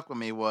that stuck with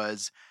me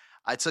was,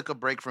 I took a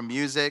break from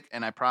music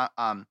and I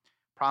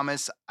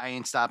Promise I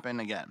Ain't Stopping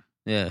Again.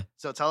 Yeah.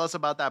 So tell us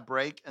about that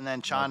break, and then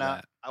Love Chana,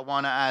 that. I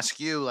want to ask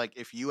you, like,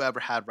 if you ever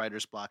had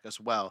writer's block as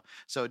well.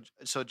 So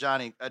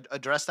Johnny,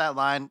 address that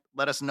line.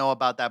 Let us know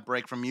about that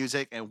break from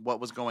music and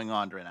what was going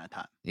on during that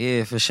time.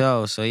 Yeah, for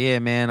sure. So yeah,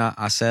 man,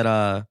 I said,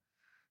 I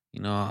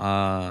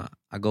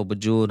go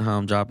bejeweled,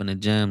 I'm dropping the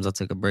gems. I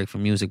took a break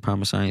from music.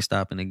 Promise I ain't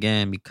stopping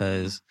again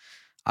because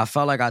I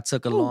felt like I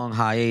took a long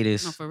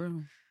hiatus. No, for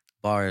real.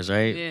 Bars,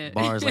 right? Yeah.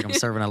 Bars like I'm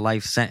serving a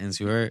life sentence,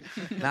 you heard?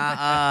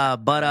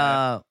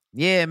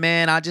 Yeah,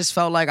 man, I just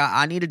felt like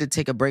I needed to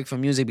take a break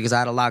from music because I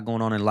had a lot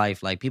going on in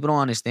life. Like people don't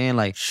understand,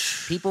 like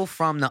people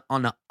on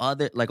the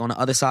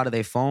other side of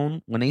their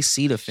phone, when they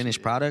see the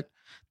finished product,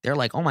 they're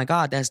like, "Oh my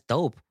God, that's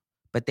dope."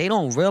 But they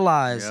don't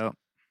realize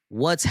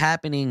what's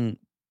happening,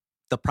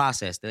 the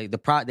process. They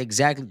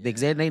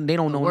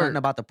don't know nothing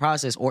about the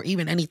process or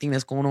even anything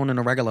that's going on in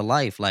a regular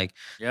life. Like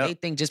they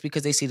think just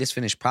because they see this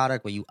finished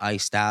product where you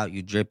iced out,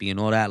 you drippy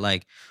and all that,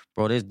 like,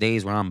 bro, there's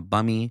days where I'm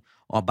bummy.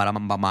 But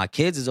my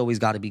kids has always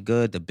got to be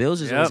good. The bills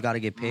has always got to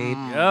get paid.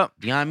 You know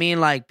what I mean?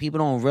 Like, people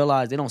don't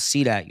realize, they don't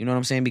see that. You know what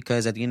I'm saying?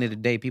 Because at the end of the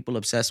day, people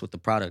obsessed with the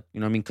product. You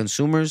know what I mean?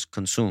 Consumers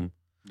consume.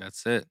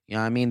 That's it. You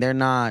know what I mean? They're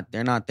not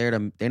there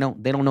to, they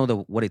don't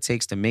know what it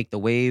takes to make the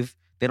wave.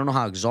 They don't know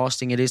how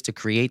exhausting it is to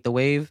create the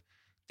wave.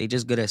 They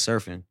just good at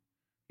surfing.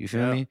 You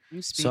feel me?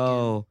 You speaking.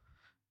 So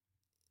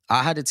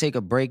I had to take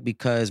a break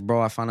because,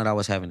 bro, I found out I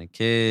was having a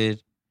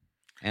kid.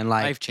 And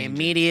like Life-changing.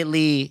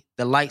 immediately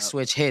the light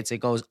switch hits. It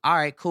goes, all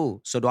right,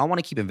 cool. So do I want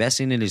to keep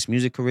investing in this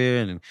music career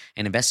and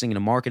investing in the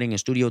marketing and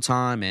studio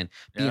time and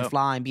being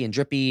fly and being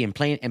drippy and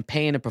playing and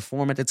paying to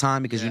perform at the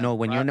time? Because you know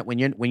when you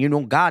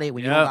don't got it,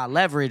 when you don't got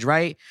leverage,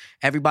 right?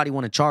 Everybody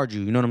want to charge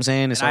you. You know what I'm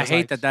saying? And so I it's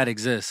hate like, that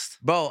exists.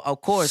 bro.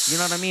 Of course, you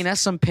know what I mean. That's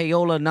some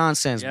payola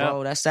nonsense,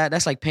 bro.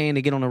 That's like paying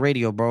to get on the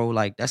radio, bro.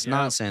 Like that's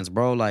nonsense,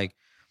 bro. Like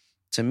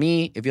to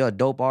me, if you're a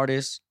dope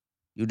artist,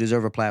 you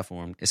deserve a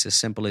platform. It's as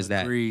simple as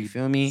that. You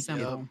feel me?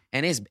 Simple.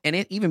 And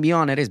it even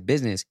beyond that, it's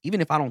business.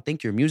 Even if I don't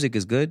think your music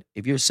is good,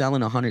 if you're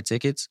selling 100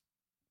 tickets,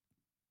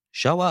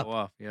 show up. Go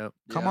off. Yep.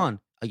 Come on.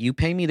 You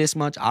pay me this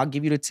much, I'll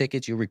give you the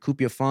tickets, you recoup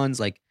your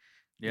funds. Like,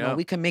 you know,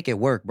 we can make it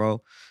work,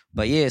 bro.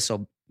 But yeah,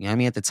 so, you know what I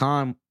mean? At the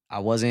time, I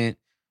wasn't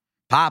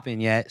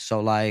popping yet.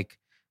 So like,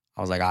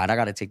 I was like, all right, I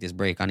got to take this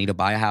break. I need to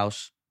buy a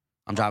house.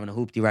 I'm driving a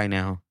hoopty right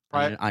now.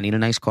 Right. I need a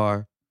nice car. You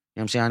know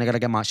what I'm saying? I got to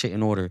get my shit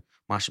in order.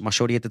 My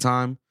shorty at the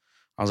time,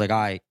 I was like,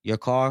 all right, your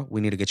car, we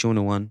need to get you a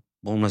new one.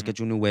 Boom, let's get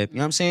you a new whip. You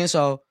know what I'm saying?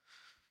 So,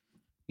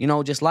 you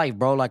know, just life,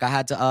 bro. Like I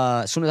had to,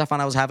 as soon as I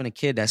found out I was having a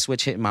kid, that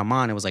switch hit in my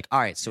mind. It was like, all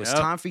right, so it's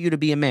time for you to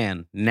be a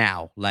man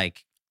now.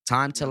 Like,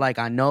 time to like,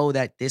 I know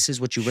that this is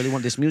what you really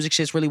want. This music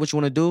shit's really what you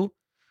want to do,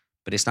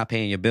 but it's not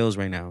paying your bills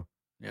right now.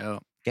 Yeah.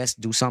 Guess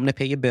do something to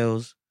pay your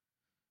bills.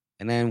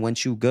 And then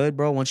once you good,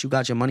 bro, once you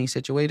got your money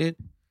situated,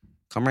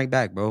 come right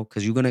back, bro.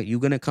 Cause you're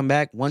gonna come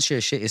back. Once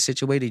your shit is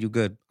situated, you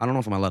good. I don't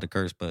know if I'm allowed to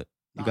curse, but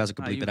you guys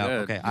can bleep it out.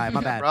 good. Okay. All right,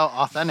 my bad. Bro,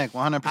 authentic,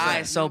 100%. All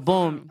right, so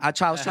boom. I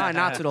was trying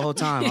not to the whole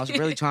time. I was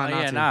really trying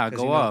not to. Nah, 'cause,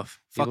 go you know, off.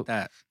 Fuck people-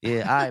 that.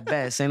 Yeah, all right,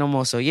 bet. Say no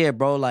more. So yeah,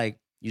 bro, like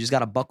you just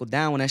gotta buckle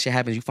down when that shit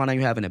happens. You find out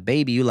you're having a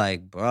baby, you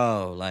like,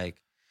 bro,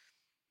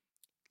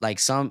 like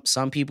some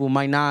people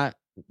might not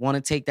want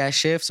to take that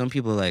shift. Some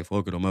people are like,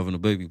 fuck it, I'm having a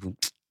baby.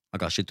 I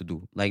got shit to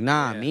do. Like,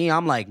 nah, me,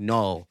 I'm like,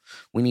 no,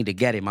 we need to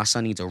get it. My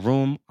son needs a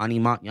room. I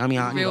need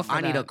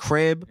a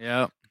crib.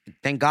 Yeah.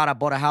 Thank God I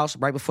bought a house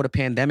right before the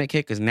pandemic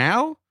hit, because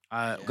now,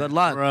 good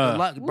luck. Bruh. Good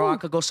luck. Bro, I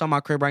could go sell my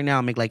crib right now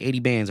and make like 80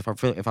 bands if I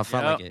felt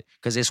like it.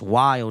 Because it's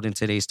wild in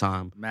today's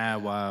time.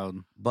 Mad wild.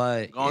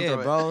 But Going yeah, through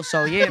it. bro.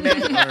 So yeah,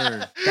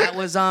 man. that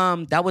was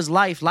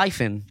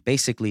lifing,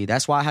 basically.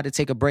 That's why I had to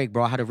take a break,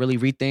 bro. I had to really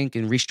rethink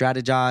and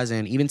re-strategize.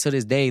 And even to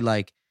this day,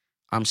 like,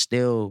 I'm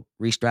still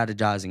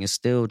re-strategizing. It's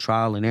still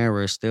trial and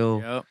error. It's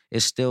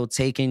still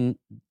taking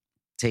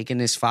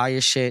this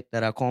fire shit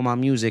that I call my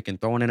music and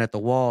throwing it at the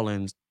wall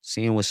and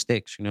seeing what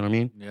sticks. You know what I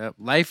mean? Yep.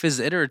 Life is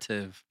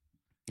iterative.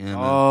 Yeah, man.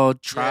 Oh,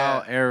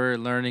 trial, error,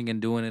 learning,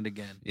 and doing it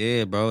again.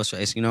 Yeah, bro. So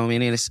it's, you know what I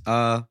mean? It's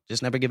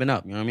just never giving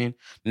up. You know what I mean?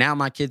 Now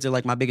my kids are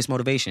like my biggest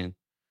motivation.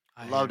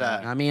 Love You know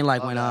that. what I mean?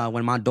 Like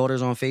when my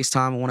daughter's on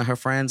FaceTime with one of her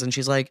friends and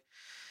she's like,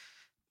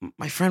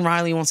 my friend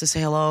Riley wants to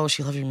say hello.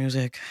 She loves your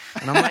music.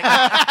 And I'm like,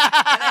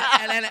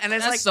 and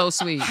it's That's like, so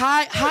sweet.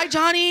 hi,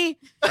 Johnny.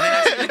 And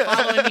then that's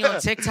following me on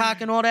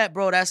TikTok and all that,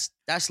 bro. That's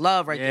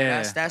love right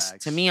there. Yeah. That's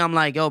to me. I'm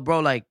like, yo, bro,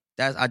 like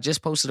that. I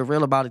just posted a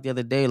reel about it the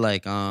other day,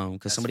 like,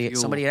 because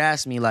somebody had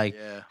asked me like,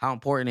 how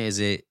important is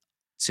it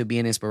to be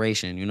an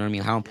inspiration? You know what I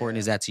mean? How important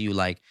is that to you?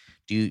 Like,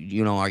 do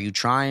you know? Are you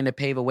trying to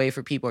pave a way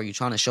for people? Are you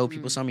trying to show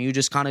people something? You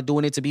just kind of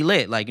doing it to be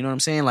lit, like, you know what I'm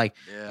saying? Like,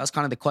 that's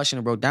kind of the question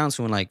it broke down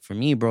to. And like for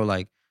me, bro,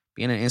 like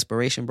being an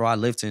inspiration, bro, I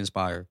live to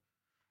inspire,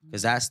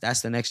 because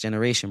that's the next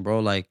generation, bro.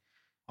 Like.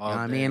 You know what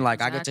I mean?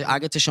 Like Exactly. I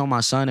get to show my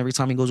son every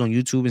time he goes on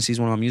YouTube and sees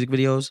one of my music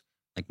videos.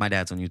 Like my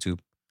dad's on YouTube.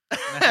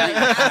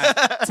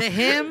 To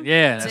him,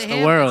 Yeah, that's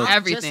the world.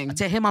 Everything.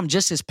 To him, I'm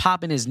just as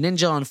popping as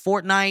Ninja on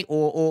Fortnite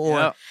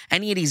or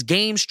any of these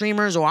game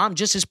streamers, or I'm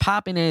just as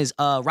popping as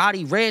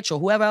Roddy Rich or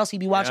whoever else he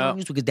be watching on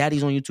YouTube, because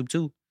daddy's on YouTube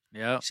too.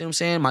 Yeah. See what I'm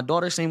saying? My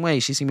daughter, same way.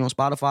 She see me on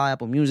Spotify,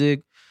 Apple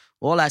Music.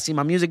 All I see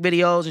my music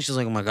videos, and she's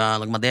like, "Oh my god,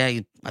 look, my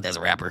dad's a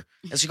rapper."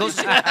 And she goes,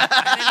 and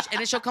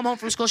then she'll come home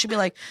from school. She'll be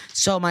like,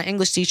 "So my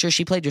English teacher,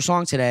 she played your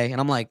song today," and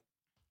I'm like,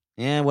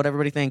 "Yeah, what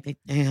everybody think?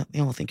 They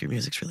don't think your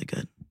music's really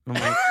good." I'm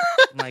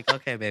like,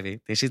 "Okay, baby,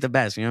 she's the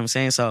best." You know what I'm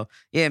saying? So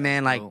yeah,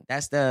 man, like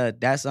that's you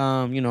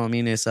know what I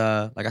mean? It's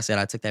like I said,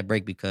 I took that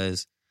break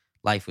because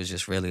life was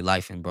just really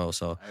lifing, bro.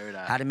 So I heard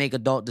that. had to make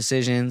adult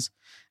decisions,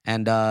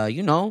 and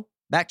you know,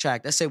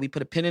 backtrack. Let's say we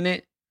put a pin in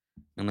it.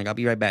 I'm like, I'll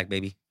be right back,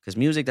 baby. Because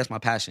music, that's my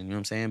passion. You know what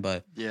I'm saying?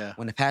 But Yeah.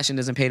 when the passion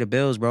doesn't pay the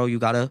bills, bro, you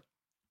gotta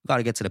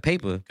get to the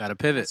paper. Gotta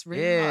pivot. That's real.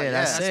 Yeah,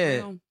 that's it.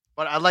 real.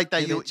 But I like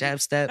that Pivot, you.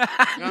 jab step. You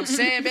know what I'm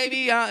saying,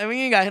 baby? We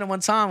ain't gotta hit him one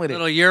time with it.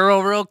 Little Euro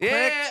real quick.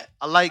 Yeah.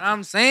 I like.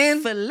 I'm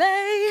saying. Filet.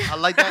 I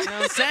like You know what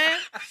that. I'm saying?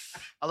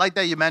 I like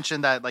that you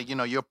mentioned that, like, you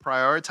know, you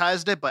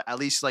prioritized it, but at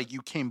least like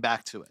you came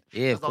back to it.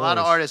 Yeah, 'Cause a lot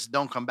of artists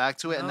don't come back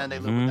to it, and No. then they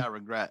live with that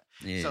regret.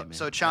 Yeah, so, man.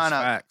 so That's Chanaaa,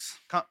 facts.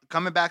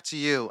 coming back to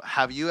you,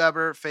 have you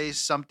ever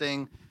faced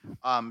something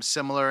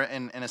similar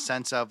in a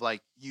sense of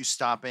like you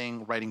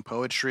stopping writing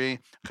poetry?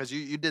 Because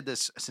you did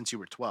this since you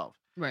were 12.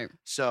 Right.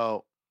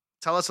 So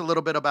tell us a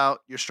little bit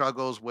about your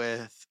struggles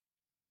with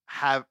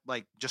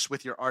just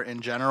with your art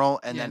in general,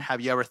 and then Yeah. have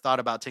you ever thought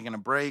about taking a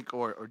break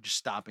or just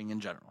stopping in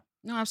general?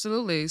 No,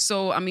 absolutely.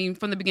 So, I mean,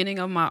 from the beginning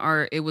of my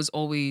art, it was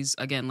always,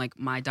 again, like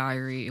my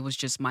diary. It was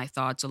just my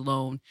thoughts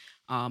alone.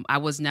 I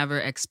was never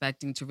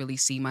expecting to really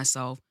see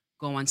myself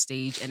go on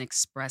stage and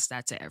express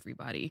that to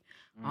everybody.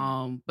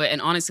 And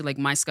honestly, like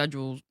my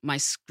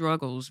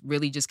struggles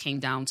really just came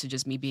down to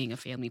just me being a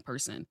family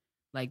person.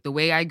 Like the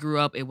way I grew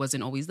up, it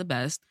wasn't always the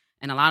best.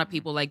 And a lot of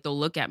people, like, they'll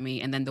look at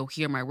me and then they'll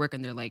hear my work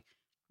and they're like,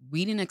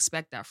 we didn't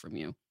expect that from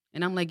you.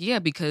 And I'm like, yeah,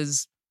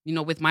 because you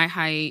know, with my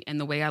height and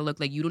the way I look,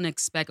 like you don't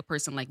expect a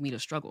person like me to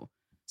struggle.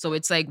 So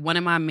it's like one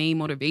of my main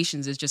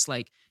motivations is just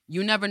like,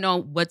 you never know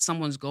what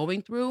someone's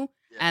going through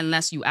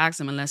unless you ask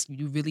them, unless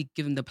you really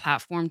give them the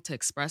platform to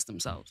express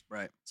themselves.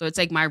 Right. So it's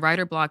like my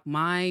writer block,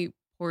 my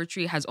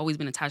poetry has always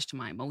been attached to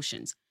my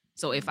emotions.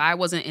 So if I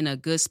wasn't in a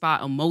good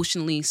spot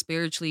emotionally,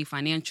 spiritually,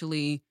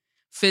 financially,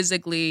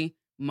 physically,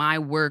 my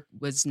work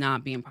was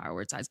not being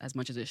prioritized as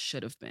much as it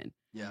should have been.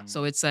 Yeah.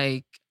 So it's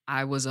like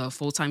I was a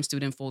full-time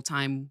student,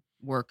 full-time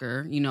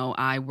worker. You know,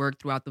 I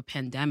worked throughout the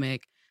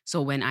pandemic.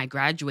 So when I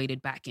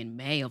graduated back in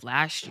May of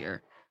last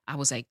year, I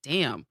was like,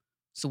 damn,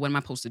 so what am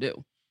I supposed to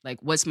do?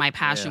 Like, what's my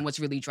passion? Yeah. What's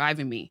really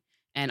driving me?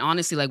 And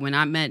honestly, like when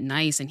I met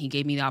Nice and he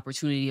gave me the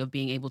opportunity of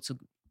being able to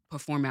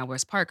perform at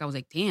West Park, I was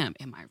like, damn,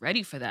 am I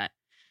ready for that?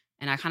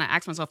 And I kind of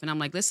asked myself, and I'm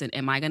like, listen,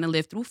 am I going to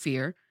live through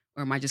fear,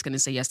 or am I just going to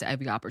say yes to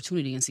every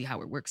opportunity and see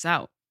how it works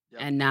out?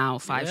 Yep. And now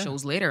 5 Yeah.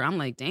 shows later, I'm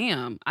like,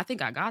 damn, I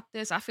think I got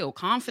this. I feel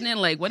confident.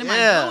 Like, what am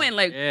Yeah. I doing?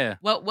 Like, Yeah.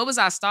 what was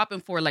I stopping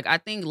for? Like, I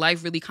think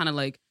life really kind of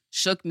like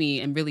shook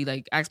me and really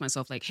like asked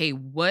myself, like, hey,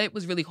 what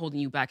was really holding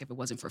you back if it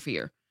wasn't for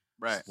fear?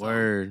 Right.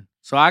 Word.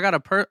 So I got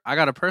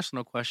a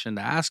personal question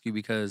to ask you,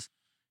 because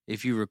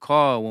if you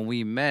recall when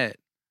we met,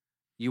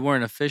 you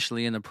weren't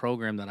officially in the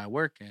program that I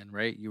work in,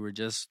 right? You were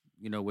just,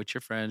 you know, with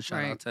your friend. Shout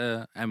Right. out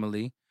to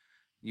Emily.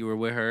 You were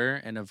with her,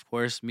 and of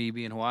course, me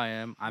being who I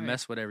am, I Right.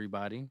 mess with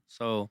everybody.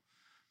 So,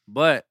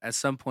 but at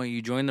some point,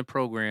 you joined the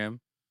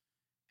program,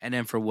 and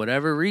then for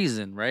whatever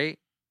reason, right,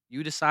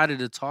 you decided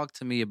to talk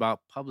to me about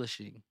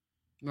publishing.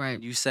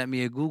 Right. You sent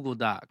me a Google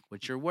Doc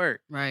with your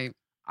work. Right.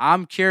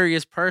 I'm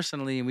curious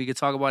personally, and we could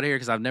talk about it here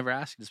because I've never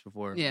asked you this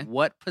before. Yeah.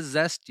 What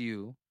possessed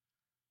you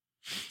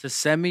to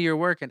send me your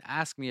work and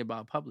ask me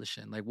about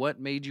publishing? Like,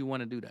 what made you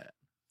want to do that?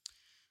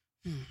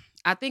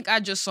 I think I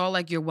just saw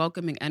like your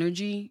welcoming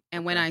energy.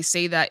 And when Okay. I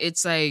say that,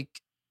 it's like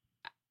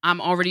I'm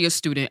already a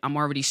student. I'm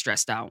already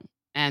stressed out.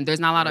 And there's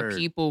not a lot Word. of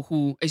people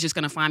who is just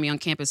going to find me on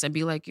campus and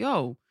be like,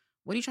 yo,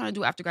 what are you trying to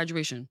do after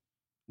graduation?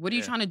 What are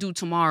you Yeah. trying to do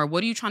tomorrow?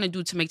 What are you trying to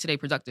do to make today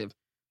productive?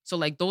 So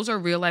like those are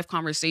real life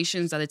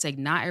conversations that it's like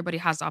not everybody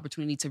has the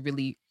opportunity to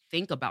really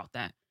think about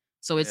that.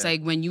 So it's Yeah.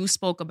 like when you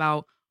spoke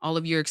about all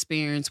of your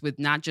experience with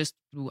not just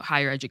through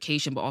higher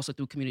education, but also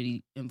through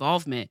community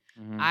involvement.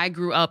 Mhm. I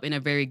grew up in a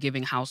very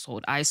giving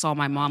household. I saw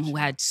my mom who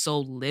had so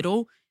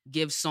little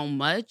give so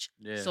much.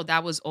 Yeah. So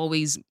that was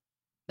always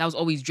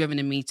driven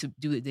in me to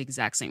do the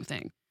exact same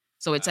thing.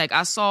 So it's like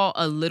I saw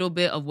a little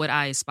bit of what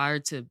I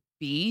aspired to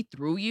be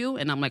through you.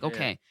 And I'm like, Yeah.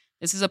 okay,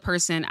 this is a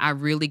person I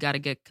really got to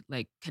get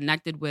like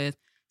connected with,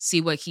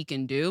 see what he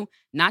can do,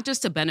 not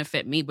just to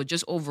benefit me, but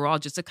just overall,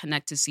 just to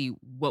connect to see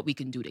what we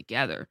can do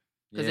together.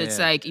 Because it's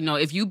Yeah. like, you know,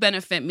 if you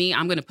benefit me,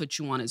 I'm going to put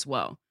you on as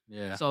well.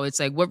 Yeah. So it's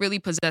like what really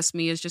possessed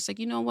me is just like,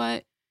 you know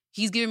what?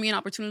 He's giving me an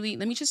opportunity.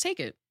 Let me just take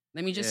it.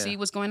 Let me just Yeah. see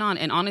what's going on.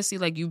 And honestly,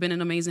 like you've been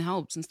an amazing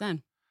help since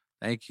then.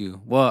 Thank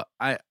you. Well,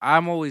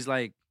 I'm always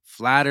like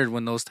flattered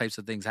when those types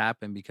of things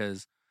happen,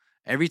 because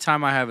every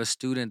time I have a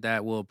student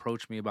that will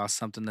approach me about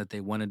something that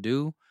they want to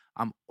do,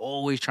 I'm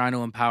always trying to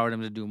empower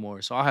them to do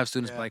more. So I'll have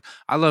students be Yeah. like,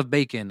 I love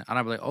bacon. And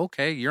I'll be like,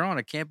 okay, you're on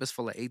a campus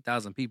full of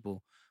 8,000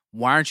 people.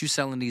 Why aren't you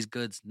selling these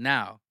goods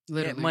now?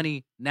 Literally. Get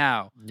money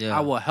now. Yeah.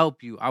 I will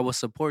help you. I will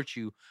support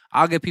you.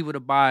 I'll get people to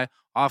buy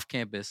off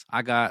campus.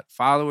 I got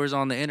followers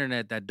on the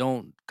internet that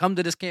don't come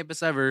to this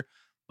campus ever,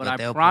 but But I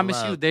they'll promise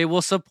pull you up. they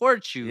will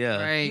support you.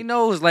 Yeah. Right. He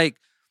knows, like,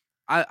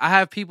 I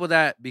have people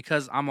that,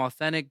 because I'm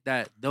authentic,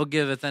 that they'll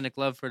give authentic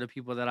love for the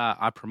people that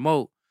I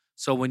promote.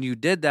 So when you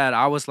did that,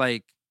 I was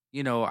like,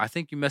 I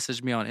think you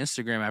messaged me on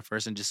Instagram at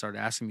first and just started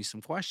asking me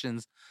some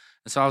questions.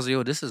 And so I was like,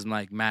 yo, this is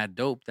like mad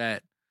dope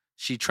that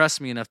she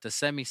trusts me enough to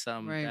send me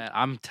something Right. that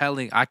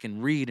I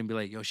can read and be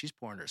like, yo, she's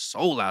pouring her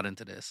soul out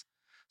into this.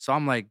 So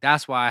I'm like,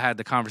 that's why I had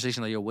the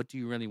conversation like, yo, what do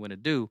you really want to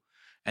do?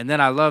 And then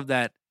I love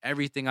that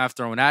everything I've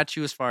thrown at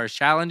you as far as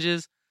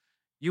challenges,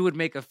 you would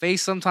make a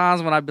face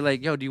sometimes when I'd be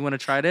like, yo, do you want to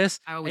try this?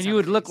 I always And you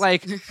have would a look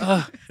face.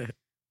 like,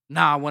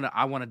 nah,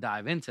 I want to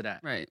dive into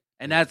that. Right.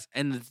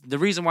 And the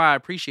reason why I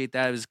appreciate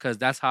that is because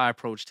that's how I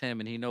approached him,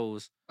 and he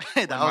knows. I was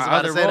With about my to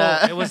other say role,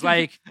 that. it was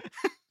like,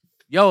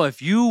 yo,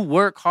 if you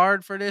work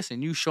hard for this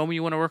and you show me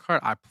you want to work hard,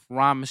 I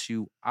promise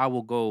you I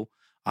will go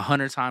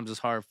 100 times as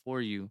hard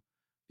for you,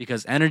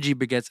 because energy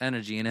begets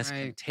energy and it's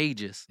Right.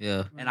 contagious.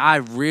 Yeah. And I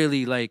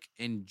really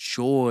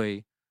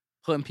enjoy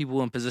putting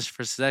people in position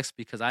for success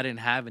because I didn't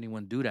have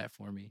anyone do that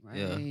for me. Right.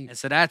 Yeah. And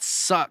so that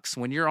sucks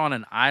when you're on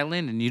an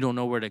island and you don't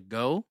know where to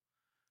go,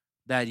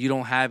 that you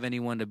don't have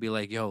anyone to be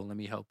like, yo, let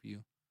me help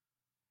you.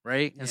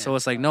 Right? And so Yeah.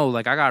 it's like, no,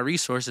 I got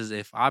resources.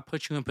 If I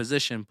put you in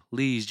position,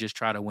 please just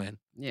try to win.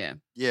 Yeah.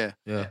 Yeah.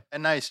 Yeah.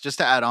 And nice, just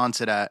to add on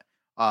to that,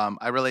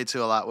 I relate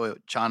to a lot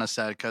what Chanaaa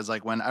said, because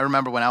when I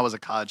remember when I was a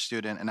college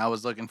student and I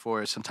was looking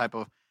for some type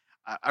of,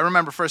 I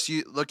remember first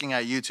looking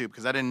at YouTube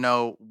because I didn't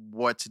know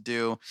what to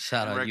do.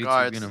 Shout In out YouTube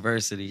regards-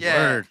 University. Yeah.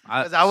 Word.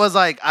 'Cause I was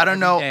like, I don't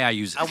know. Every day I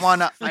use it.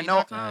 I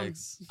know.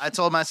 Thanks. I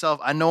told myself,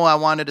 I know I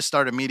wanted to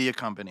start a media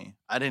company.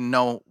 I didn't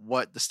know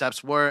what the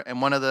steps were.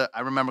 And I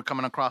remember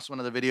coming across one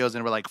of the videos and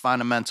they were like,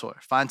 find a mentor,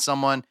 find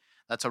someone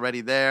that's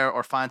already there,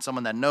 or find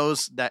someone that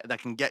knows that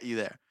can get you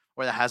there,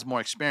 or that has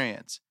more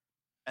experience.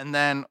 And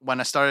then when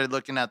I started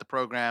looking at the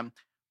program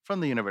from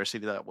the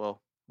university that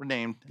will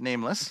remain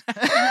nameless,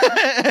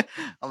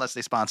 unless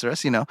they sponsor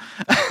us,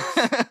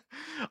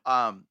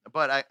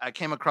 but I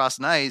came across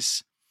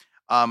Nice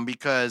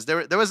because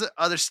there was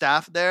other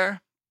staff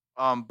there.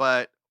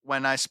 But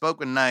when I spoke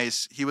with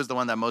Nice, he was the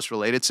one that most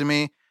related to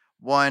me.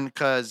 One,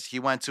 because he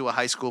went to a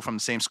high school from the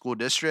same school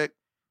district.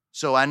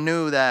 So I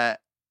knew that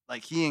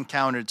he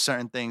encountered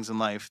certain things in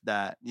life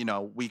that,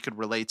 we could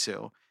relate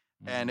to.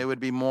 And it would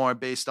be more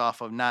based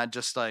off of not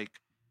just a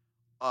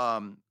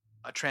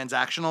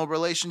transactional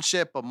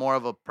relationship, but more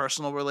of a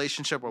personal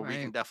relationship where we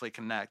Right. can definitely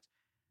connect.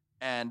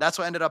 And that's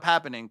what ended up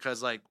happening.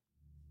 Cause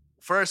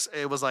first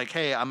it was like,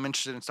 hey, I'm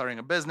interested in starting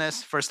a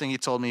business. First thing he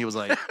told me, he was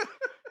like,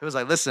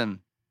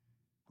 listen,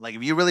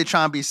 if you really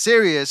try and be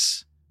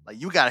serious,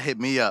 you gotta hit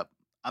me up.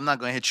 I'm not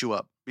gonna hit you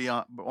up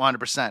beyond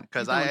 100%.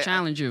 Cause He's gonna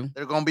challenge you.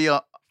 they're gonna be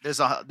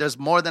there's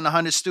more than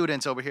 100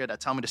 students over here that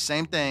tell me the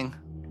same thing.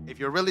 If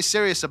you're really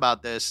serious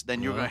about this,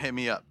 then you're Yeah. gonna hit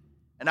me up.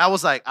 And I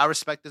was like, I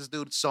respect this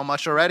dude so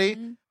much already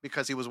Mhm.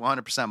 because he was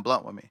 100%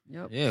 blunt with me.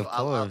 Yep. Yeah, of So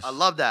course. I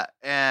love that.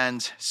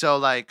 And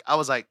so I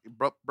was like,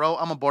 bro,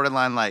 I'm a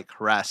borderline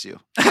harass you.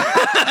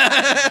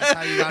 That's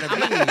how you gotta I'm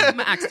be.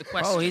 gonna ask the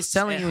question. Bro, he's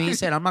telling you. He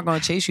said, "I'm not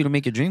gonna chase you to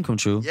make your dream come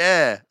true."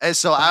 Yeah. And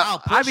so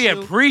I'll I I be push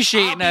you.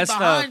 appreciating I'll be that stuff.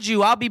 behind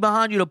you. I'll be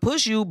behind you to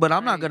push you, but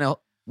I'm not Right. gonna.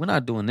 We're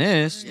not doing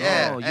this.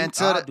 Yeah, No, and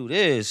so I'll the- do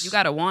this. You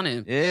gotta want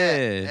it.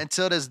 Yeah.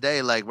 until this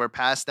day, we're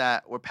past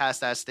that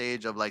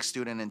stage of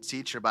student and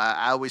teacher, but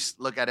I always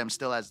look at him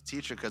still as a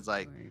teacher because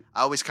I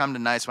always come to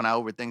Nice when I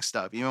overthink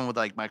stuff, even with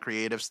my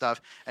creative stuff.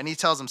 And he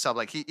tells himself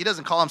he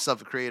doesn't call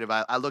himself a creative.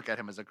 I look at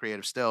him as a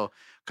creative still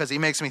because he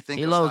makes me think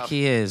He of low stuff.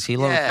 key is. He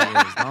low Yeah.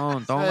 key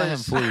is. Don't let him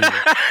fool you.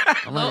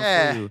 Don't let him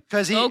Yeah, fool you.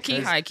 because Low key,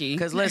 Cause- high key.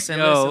 Because listen,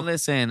 Yo.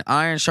 listen.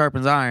 Iron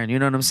sharpens iron. You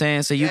know what I'm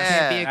saying? So you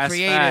can't be Yeah, a that's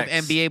creative facts.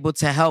 and be able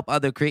to help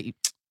other create.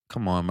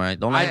 Come on, right?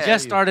 Don't let I him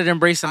just fool you. started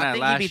embracing I that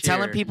think last he year. be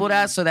telling people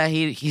that so that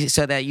he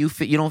so that you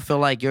don't feel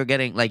like you're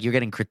getting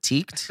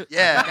critiqued. I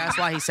Yeah. think that's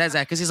why he says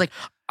that because he's like,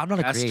 I'm not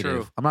a That's creative.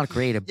 true. I'm not a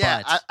creative.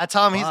 Yeah, but I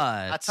tell him he's. but,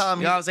 I tell him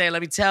you know what I'm saying?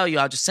 Let me tell you.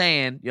 I'm just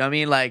saying. You know what I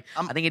mean? I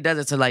think he does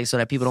it to so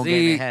that people don't get in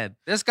See, their head.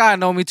 This guy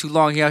know me too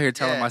long. He out here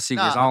telling Yeah, my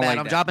secrets. nah, I don't Man, like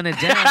I'm that. dropping the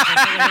gems. That's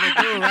what we're here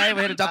to do, right? We're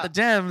here to drop the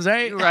gems,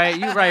 right?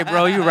 You right,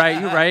 bro. You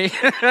right.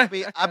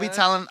 I'll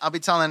be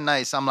telling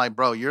Nice. I'm like,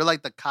 bro, you're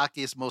the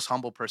cockiest, most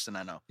humble person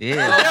I know.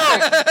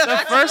 Yeah,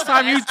 The first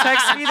time you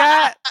text me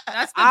that,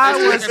 That's the I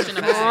best was description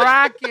of it.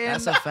 cracking.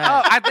 That's a up.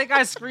 fact. I think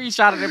I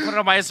screenshotted it and put it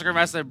on my Instagram.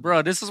 I said,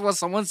 bro, this is what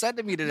someone said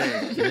to me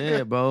today.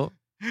 yeah, bro.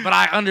 But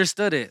I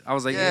understood it. I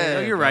was like, yeah, Yeah,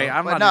 you're bro. right.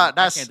 I'm But not. no,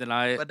 I that's- can't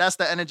deny it. But that's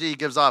the energy he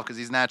gives off because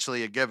he's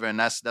naturally a giver, and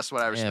that's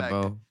what I Yeah, respect.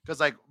 bro.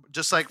 Because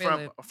just feel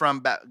it.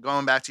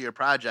 going back to your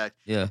project,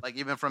 Yeah.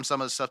 even from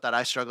some of the stuff that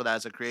I struggled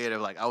as a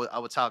creative, I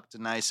would talk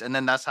to Nice, and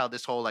then that's how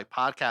this whole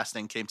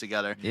podcasting came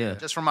together. Yeah.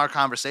 Just from our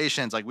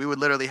conversations, we would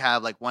literally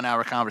have 1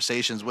 hour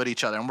conversations with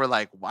each other, and we're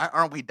like, why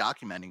aren't we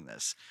documenting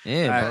this?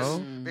 Yeah, Facts. bro.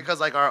 Mm. Because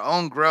our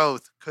own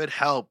growth could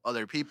help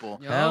other people.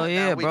 Yup. Hell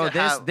yeah, That we bro. could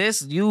This have-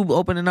 this you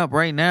opening up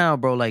right now,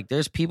 bro.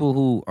 There's people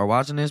who are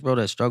watching this, bro,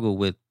 that struggle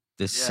with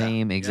the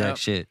same exact Yep.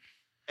 shit.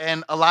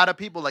 And a lot of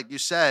people, like you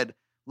said,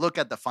 look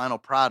at the final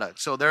product.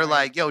 So they're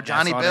like, yo, That's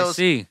Johnny all they Billz,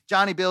 see.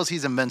 Johnny Billz,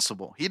 he's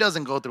invincible. He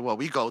doesn't go through what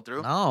we go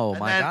through. No, And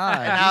my then-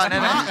 God.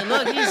 and now- He's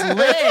look,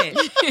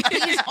 he's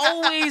lit. He's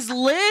always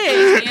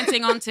lit.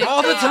 Dancing on TikTok.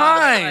 All the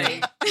time.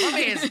 Like, My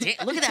man's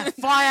look at that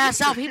fly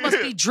ass outfit. He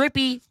must be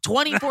drippy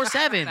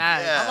 24/7.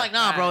 Facts. Yeah. I'm like,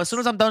 nah, bro. As soon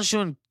as I'm done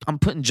shooting, I'm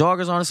putting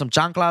joggers on, some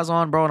chanclas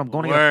on, bro, and I'm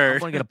going Word.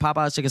 to get a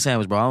Popeyes chicken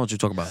sandwich, bro. I don't know what you're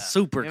talking about.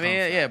 Super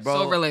Yeah,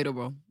 bro. So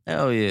relatable.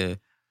 Hell yeah.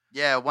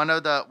 Yeah, one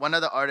of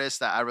the artists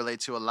that I relate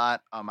to a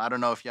lot. I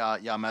don't know if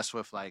y'all mess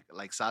with like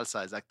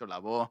salsa is Hector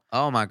Lavoe.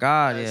 Oh my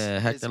God, Yes, yeah.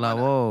 it's Hector one of-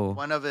 Lavoe.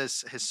 One of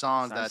his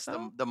songs that's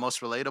Salsa? the most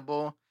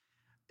relatable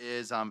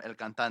is El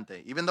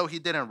Cantante. Even though he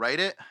didn't write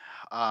it,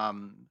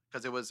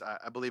 because it was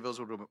I believe it was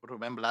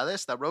Rubén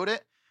Blades that wrote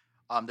it.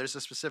 There's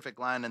a specific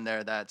line in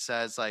there that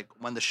says like,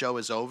 when the show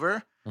is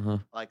over, Uh-huh.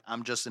 like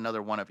I'm just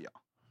another one of y'all.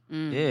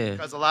 Mm. Yeah.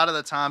 Because a lot of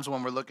the times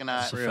when we're looking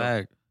That's at a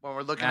fact.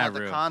 the Mad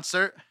real.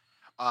 concert,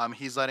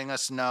 he's letting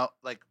us know,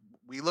 like,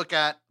 we look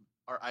at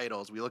our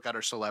idols, we look at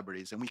our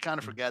celebrities, and we kind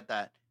of forget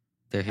that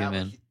They're they have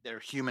human. their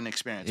human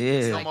experience. Yeah.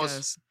 We Like almost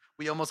us.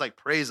 we almost like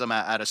praise them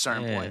at a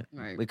certain Yeah. point.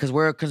 Right. Because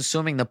we're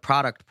consuming the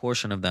product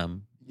portion of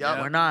them.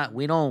 Yep.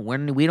 We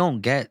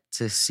don't get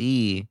to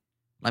see.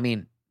 I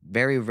mean,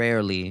 very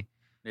rarely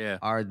Yeah.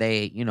 are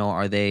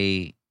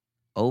they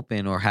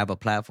open or have a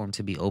platform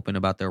to be open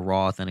about their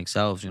raw, authentic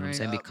selves. You know what I'm Right.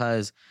 saying? Yep.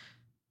 Because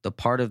the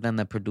part of them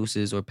that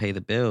produces or pay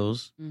the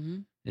bills Mm-hmm.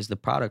 is the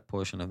product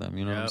portion of them.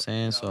 You know what I'm Yep.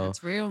 saying? Yep. So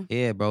That's real.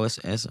 yeah, bro, it's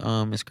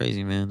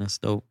crazy, man. That's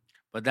dope.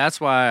 But that's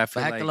why I But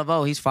feel Hector like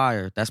Lavoe, he's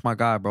fire. That's my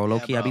guy, bro. Yeah, Low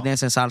key, I be bro.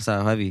 dancing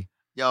salsa heavy.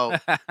 Yo,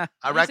 I need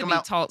to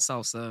recommend. be taught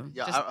salsa.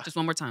 Yeah, just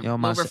one more time. Yo, Little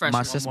my refresher.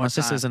 more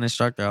sister's time. an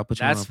instructor. I'll put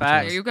you That's on.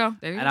 facts. There you go.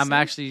 There you and go. I'm see?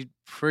 actually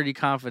pretty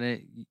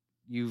confident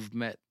you've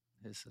met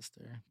his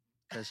sister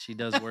because she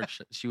does work.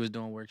 She was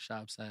doing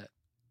workshops at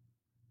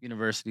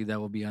university that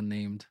will be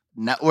unnamed.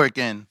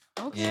 Networking.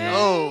 Okay. Yeah.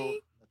 Oh,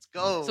 let's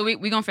go. So we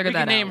gonna figure We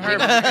that can name out. her. We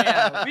But gonna figure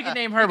that out. we can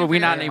name her, but we're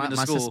not Yeah, naming the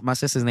my school. my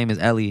sister's name is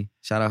Ellie.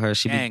 Shout out her.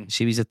 Gang.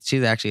 She's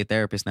actually a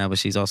therapist now, but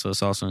she's also a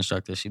salsa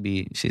instructor.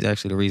 She's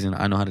actually the reason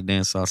I know how to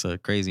dance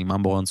salsa. Crazy,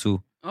 mambo on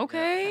two.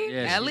 Okay.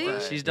 Yeah, Ellie.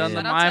 she's done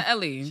Shout the out to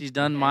Ellie. She's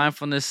done Okay.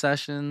 mindfulness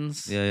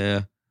sessions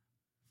Yeah.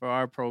 for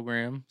our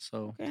program.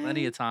 So Okay.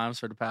 plenty of times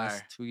for the past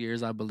Fire. 2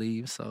 years, I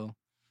believe. So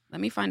Let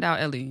me find out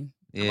Ellie.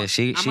 Yeah,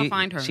 I'ma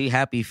find her. She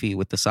happy feet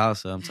with the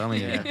salsa. I'm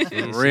telling you, Yeah, She- for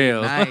she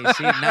real. Nice,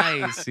 she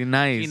nice, she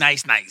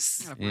nice.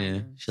 nice. I gotta find Yeah,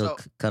 her. she'll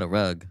So- cut a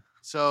rug.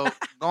 So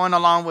going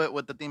along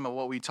with the theme of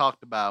what we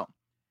talked about,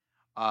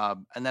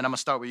 and then I'm gonna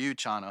start with you,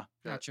 Chana.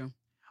 Got you.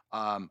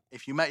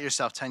 If you met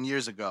yourself 10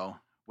 years ago,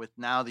 with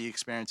now the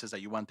experiences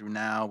that you went through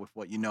now, with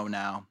what you know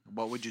now,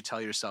 what would you tell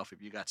yourself if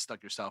you got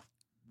stuck yourself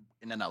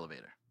in an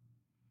elevator?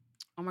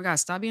 Oh my God,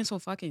 stop being so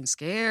fucking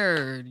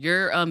scared.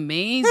 You're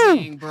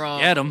amazing, bro.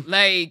 Get 'em.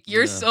 Like,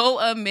 you're Yeah. so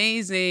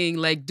amazing.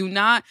 Like, do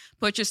not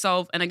put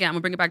yourself, and again, I'm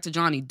gonna bring it back to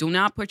Johnny. Do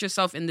not put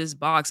yourself in this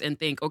box and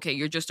think, okay,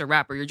 you're just a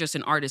rapper, you're just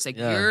an artist. Like,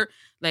 Yeah. you're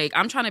like,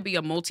 I'm trying to be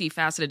a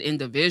multifaceted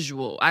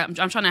individual. I'm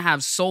trying to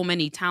have so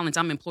many talents.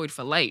 I'm employed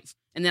for life.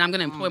 And then I'm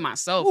gonna employ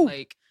myself. Ooh.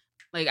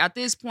 Like at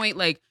this point,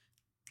 like,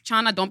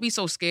 Chana, don't be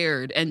so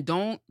scared and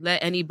don't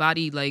let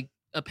anybody like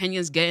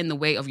opinions get in the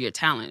way of your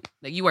talent.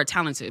 Like, you are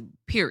talented,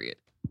 period.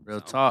 Real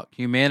So- talk.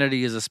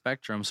 Humanity is a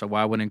spectrum, so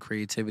why wouldn't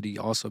creativity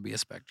also be a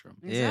spectrum?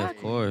 Yeah, of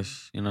Exactly.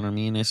 course. You know what I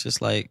mean? It's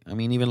just like, I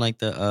mean, even like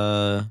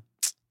the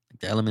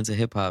elements of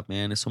hip hop,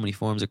 man. There's so many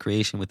forms of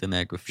creation within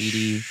that: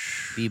 graffiti,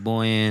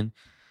 b-boying,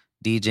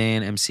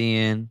 DJing,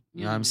 MCing.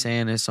 You know what I'm Mhm.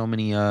 saying? There's so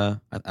many. I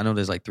know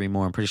there's like 3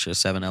 more. I'm pretty sure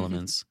 7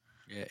 elements.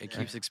 Yeah, it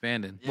keeps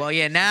expanding. Well,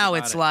 yeah. Now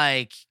about it's it.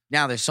 like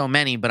there's so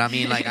many, but I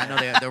mean, like I know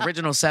the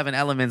original 7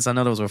 elements. I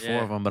know those were 4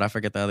 Yeah. of them, but I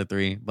forget the other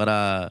 3.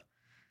 But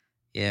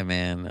yeah,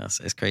 man,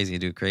 it's crazy,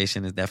 dude.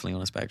 Creation is definitely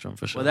on a spectrum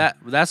for sure. Well,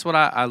 that's what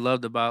I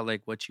loved about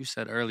like what you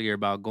said earlier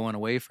about going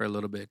away for a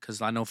little bit,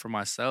 because I know for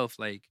myself,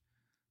 like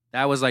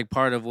that was like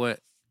part of what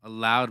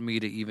allowed me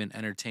to even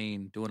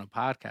entertain doing a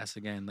podcast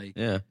again. Like,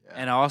 yeah.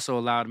 and it also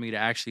allowed me to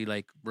actually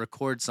like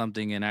record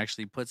something and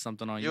actually put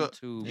something on You-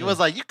 YouTube. He was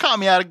like, "You caught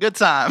me at a good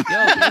time." Yo,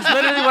 that's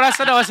literally what I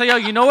said. I said, yo,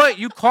 you know what?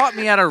 You caught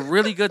me at a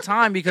really good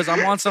time because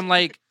I'm on some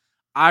like,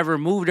 I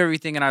removed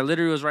everything and I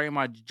literally was writing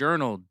my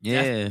journal.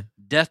 Yeah.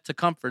 Death to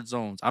comfort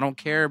zones. I don't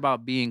care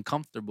about being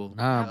comfortable.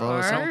 Nah, bro.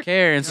 Word. I don't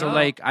care. And so No.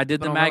 like I did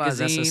People the don't realize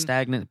magazine. That's a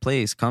stagnant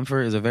place.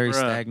 Comfort is a very Bruh.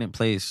 stagnant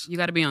place. You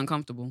got to be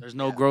uncomfortable. There's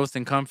no growth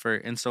in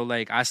comfort. And so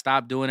like I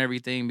stopped doing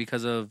everything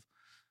because of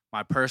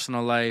my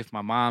personal life,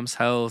 my mom's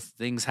health,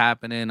 things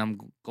happening.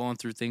 I'm going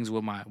through things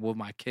with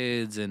my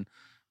kids and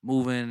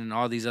moving and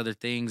all these other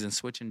things and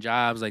switching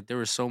jobs. Like there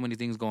were so many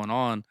things going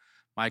on.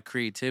 My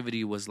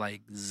creativity was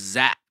like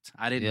zapped.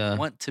 I didn't Yeah.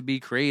 want to be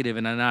creative.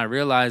 And then I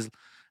realized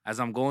as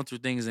I'm going through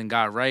things and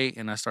got right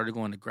and I started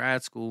going to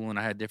grad school and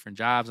I had different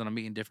jobs and I'm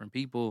meeting different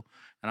people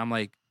and I'm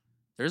like,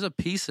 there's a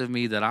piece of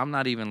me that I'm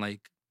not even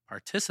like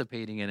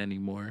participating in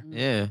anymore.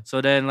 Yeah.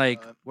 So then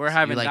like we're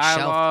having you like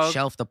dialogue.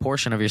 shelf the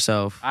portion of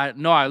yourself. I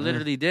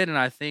literally did, and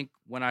I think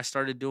when I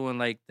started doing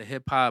like the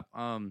hip hop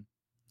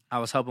I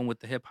was helping with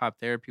the hip hop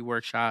therapy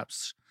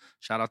workshops.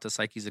 Shout out to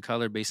Psyches of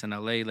Color based in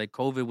LA. Like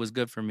COVID was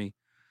good for me.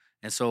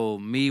 And so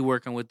me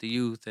working with the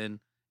youth and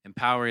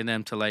empowering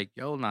them to like,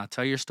 yo, nah,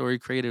 tell your story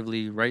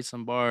creatively, write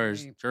some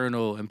bars, Right.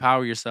 journal,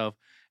 empower yourself.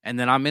 And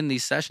then I'm in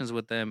these sessions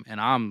with them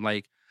and I'm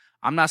like,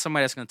 I'm not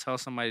somebody that's gonna tell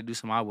somebody to do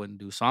something I wouldn't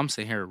do. So I'm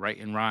sitting here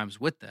writing rhymes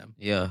with them.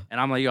 Yeah. And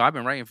I'm like, yo, I've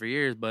been writing for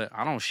years, but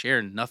I don't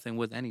share nothing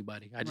with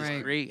anybody. I just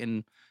Right. create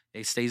and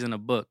it stays in a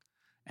book.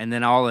 And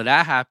then all of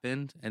that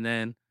happened. And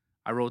then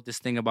I wrote this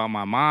thing about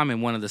my mom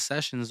in one of the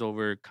sessions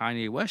over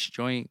Kanye West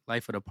joint,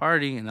 Life of the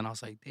Party. And then I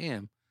was like,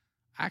 damn,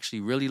 I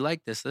actually really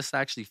like this. This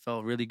actually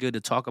felt really good to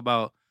talk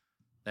about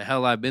the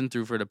hell I've been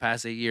through for the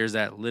past 8 years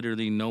that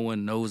literally no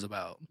one knows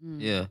about.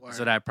 Yeah.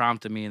 So that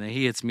prompted me. And then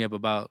he hits me up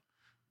about,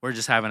 we're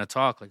just having a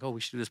talk, like, oh,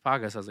 we should do this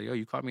podcast. I was like, yo,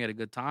 you caught me at a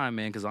good time,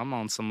 man, because I'm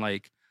on some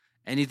like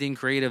anything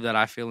creative that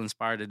I feel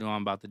inspired to do,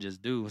 I'm about to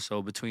just do.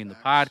 So between the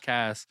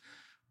podcast,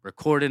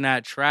 recording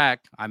that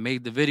track, I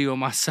made the video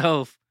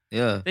myself,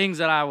 Yeah. things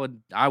that I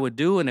would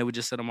do, and it would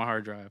just sit on my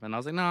hard drive. And I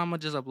was like, no, I'm gonna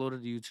just upload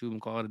it to YouTube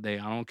and call it a day.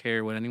 I don't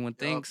care what anyone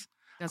thinks.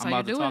 That's I'm how you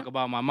about to do talk it.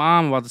 about my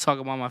mom. I'm about to talk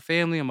about my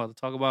family. I'm about to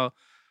talk about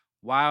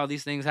why all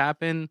these things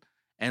happen.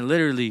 And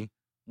literally,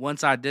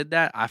 once I did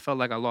that, I felt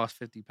like I lost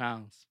 50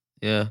 pounds.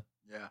 Yeah.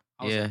 Yeah.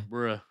 I was Yeah. like,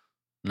 bruh.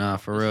 Nah,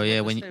 for this real. is Yeah.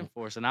 what When this you stand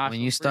for. So now I when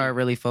feel you start free.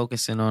 really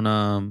focusing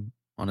on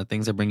the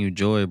things that bring you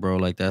joy, bro,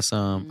 like that's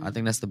I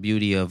think that's the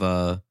beauty of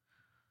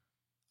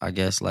I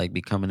guess like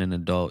becoming an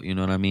adult. You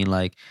know what I mean?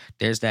 Like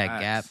there's that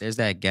Facts.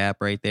 gap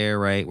right there,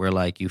 right, where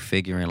like you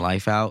figuring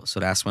life out. So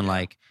that's when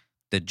like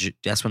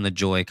that's when the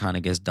joy kind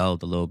of gets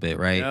dulled a little bit,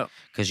 right? Yep.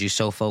 Because you're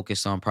so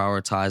focused on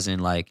prioritizing,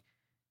 like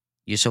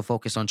you're so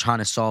focused on trying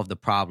to solve the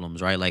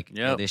problems, right? Like,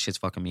 yo, Yep. this shit's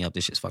fucking me up.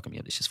 This shit's fucking me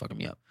up. This shit's fucking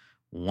me up.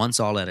 Once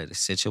all that is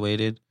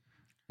situated,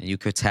 and you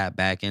could tap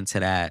back into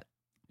that.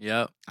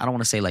 Yep. I don't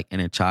want to say like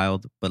inner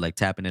child, but like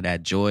tap into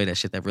that joy, that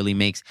shit that really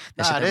makes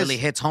that Nah, shit it that really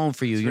is. hits home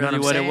for you. It's You know really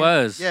what I'm what saying?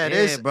 it was. Yeah, it Yeah,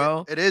 is,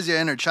 bro. It is your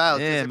inner child.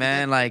 'cause Yeah, if you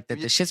man. think- Like if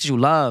the you- shit that you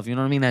love. You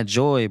know what I mean? That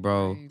joy,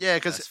 bro. Right. Yeah,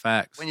 because That's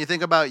facts. when you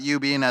think about you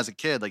being as a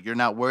kid, like you're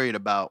not worried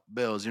about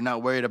bills, you're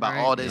not worried about Right.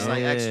 all these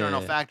like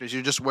external Yeah. factors.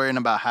 You're just worrying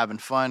about having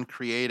fun,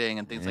 creating,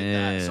 and things like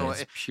that. So, Yeah.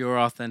 It's pure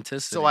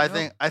authenticity. so I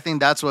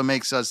think that's what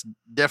makes us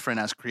different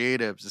as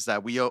creatives is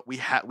that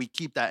we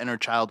keep that inner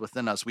child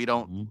within us. We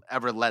don't Mhm.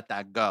 ever let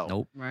that go.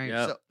 Nope. Right.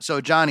 Yep.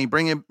 So Johnny,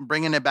 bringing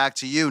it back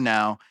to you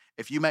now.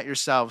 If you met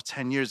yourself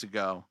 10 years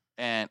ago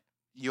and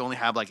you only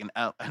have like an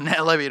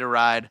elevator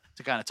ride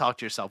to kind of talk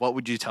to yourself, what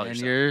would you tell 10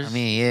 yourself? years. I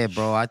mean, yeah,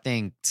 bro. I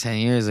think 10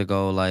 years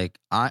ago, like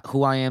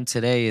who I am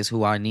today is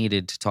who I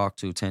needed to talk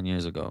to 10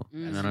 years ago.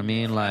 You know what I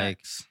mean?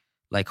 Facts.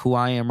 Like who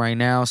I am right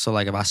now. So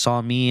like if I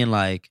saw me and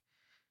like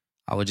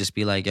I would just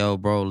be like, yo,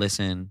 bro,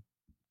 listen,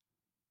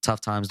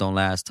 tough times don't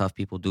last, tough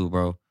people do,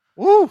 bro.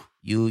 Woo!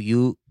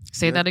 You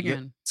Say you're- that you're-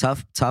 again.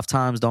 tough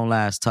times don't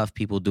last, tough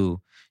people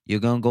do. You're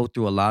gonna go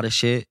through a lot of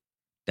shit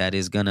that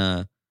is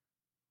gonna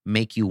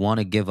make you want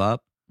to give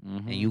up. Mhm.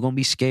 And you're gonna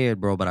be scared,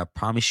 bro. But I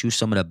promise you,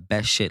 some of the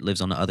best shit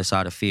lives on the other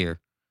side of fear.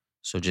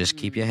 So just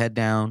keep your head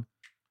down.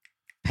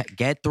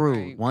 Get through.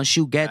 Right. Once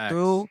you get Facts.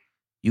 through,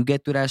 you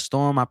get through that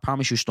storm. I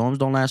promise you, storms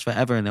don't last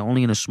forever, and they're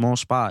only in a small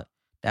spot.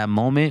 That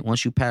moment,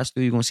 once you pass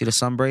through, you're gonna see the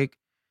sun break.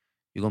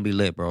 You're gonna be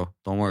lit, bro.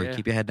 Don't worry. Yeah.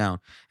 Keep your head down.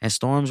 And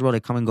storms, bro, they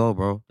come and go,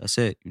 bro. That's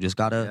it. You just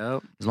gotta.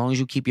 Yep. As long as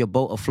you keep your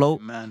boat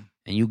afloat Man.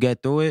 and you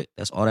get through it,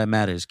 that's all that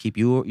matters. Keep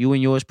you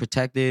and yours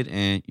protected,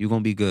 and you're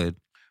gonna be good.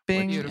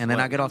 Bing. beautiful. And then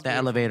I get off the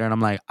Beautiful. elevator, and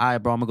I'm like, all right,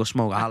 bro, I'm gonna go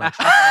smoke. I'll holla at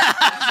you.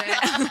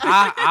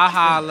 I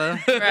holla.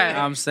 Right.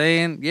 I'm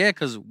saying, yeah,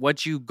 because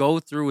what you go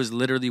through is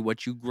literally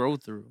what you grow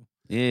through.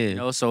 Yeah. You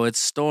know, so it's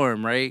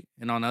storm, right?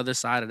 And on the other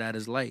side of that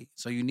is light.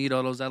 So you need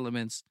all those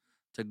elements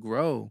to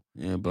grow.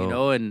 Yeah, bro. You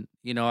know, and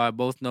I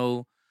both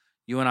know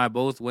you and I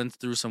both went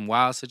through some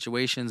wild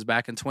situations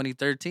back in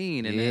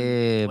 2013. And yeah,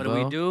 then what bro.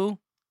 do we do?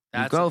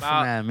 You grow from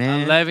about that,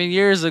 man. 11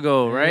 years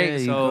ago, right? Yeah,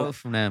 you so grow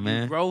from that,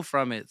 man. you grow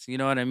from it. You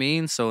know what I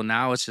mean? So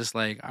now it's just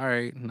like, all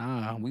right,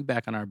 nah, we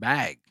back on our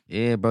bag.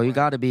 Yeah, bro. You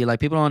gotta be like,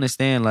 people don't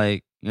understand.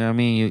 Like, you know what I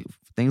mean?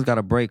 Things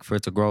gotta break for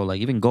it to grow.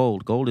 Like even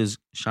gold. Gold is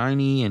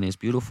shiny and it's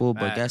beautiful,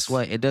 but guess Facts.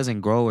 what? It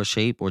doesn't grow or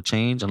shape or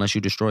change unless you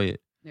destroy it.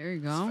 There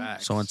you go.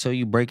 Facts. So until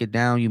you break it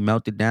down, you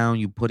melt it down,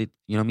 you put it.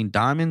 You know what I mean?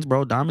 Diamonds,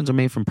 bro. Diamonds are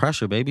made from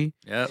pressure, baby.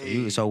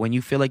 Yep. So when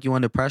you feel like you're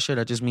under pressure,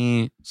 that just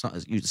means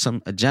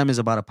a gem is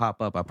about to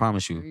pop up. I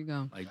promise There you. you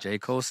go. Like J.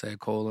 Cole said,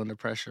 coal under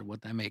pressure,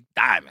 what that make?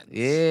 Diamonds.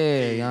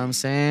 Yeah, you know what I'm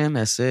saying?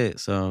 That's it.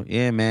 So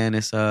yeah, man,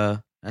 it's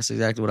that's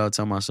exactly what I would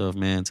tell myself,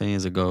 man, 10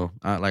 years ago.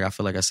 I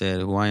feel like I said,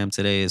 who I am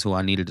today is who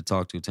I needed to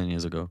talk to 10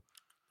 years ago.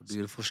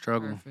 Beautiful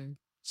struggle. Perfect.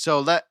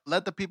 So let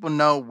the people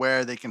know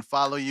where they can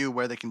follow you,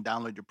 where they can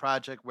download your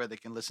project, where they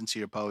can listen to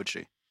your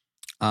poetry.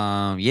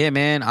 Yeah,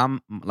 man.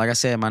 I'm like I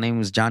said, my name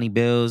is Johnny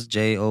Billz,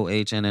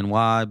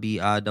 JOHNNY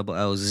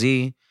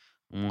BILLZ.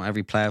 On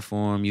every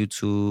platform,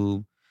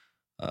 YouTube,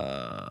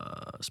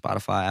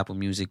 Spotify, Apple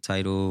Music,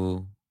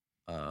 Tidal,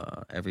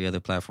 every other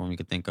platform you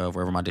could think of,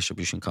 wherever my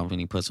distribution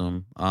company puts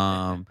them.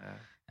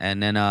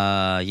 And then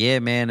yeah,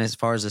 man, as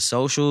far as the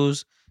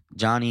socials,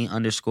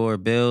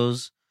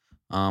 Johnny_Billz.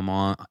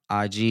 On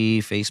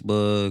IG,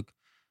 Facebook,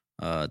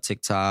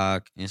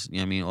 TikTok, you know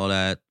what I mean, all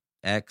that.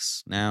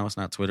 X now, it's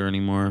not Twitter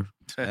anymore.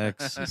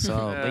 X.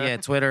 So, but yeah,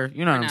 Twitter.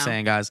 You know what I'm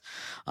saying, guys.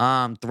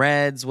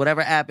 Threads, whatever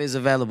app is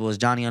available is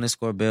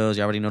Johnny_Billz.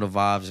 You already know the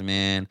vibes,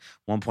 man.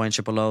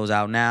 1.000 O's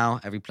out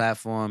now. Every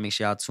platform. Make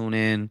sure y'all tune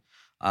in.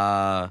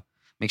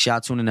 Make sure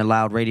y'all tune in to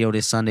Loud Radio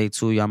this Sunday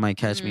too. Y'all might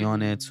catch me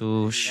on there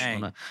too.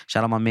 Shout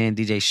out my man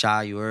DJ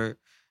Shy, you heard.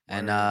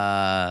 And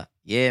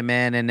yeah,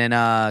 man. And then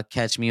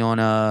catch me on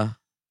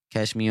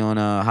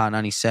Hot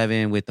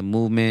 97 with The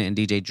Movement and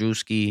DJ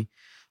Drewski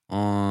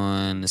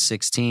on the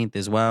 16th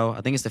as well. I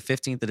think it's the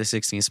 15th or the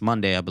 16th. It's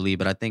Monday, I believe,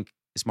 but I think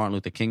it's Martin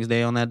Luther King's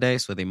Day on that day,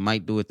 so they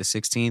might do it the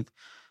 16th.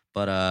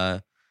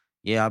 But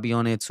yeah, I'll be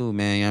on there too,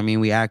 man. You know what I mean,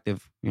 we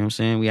active. You know what I'm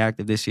saying? We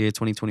active this year,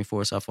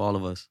 2024. It's up for all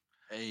of us.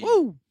 Hey.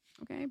 Woo!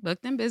 Okay,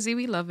 booked and busy.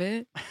 We love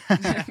it.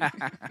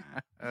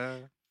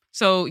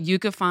 So you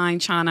could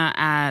find Chanaaa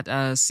at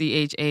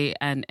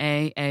Chanaa,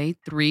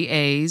 3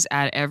 A's,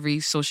 at every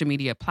social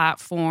media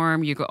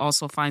platform. You could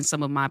also find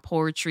some of my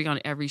poetry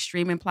on every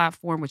streaming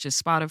platform, which is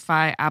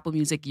Spotify, Apple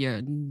Music,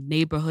 your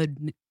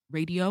neighborhood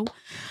radio.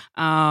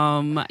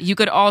 You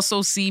could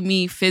also see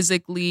me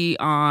physically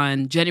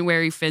on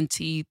January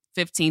 15th.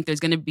 There's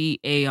going to be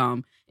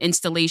a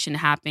installation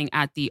happening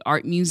at the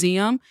Art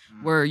Museum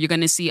where you're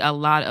going to see a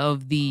lot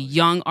of the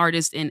young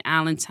artists in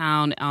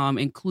Allentown,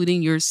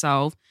 including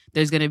yourself.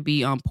 There's going to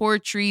be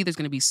poetry. There's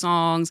going to be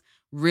songs,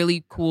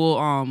 really cool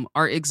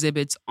art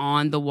exhibits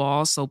on the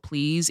wall. So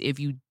please, if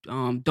you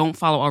don't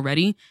follow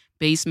already,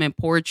 Basement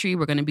Poetry,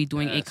 we're going to be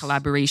doing a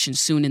collaboration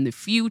soon in the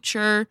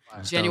future,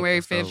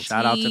 January 15th.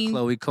 Shout out to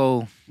Chloe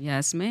Cole.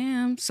 Yes,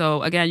 ma'am.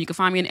 So again, you can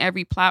find me on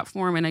every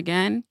platform. And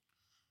again,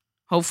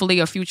 hopefully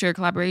a future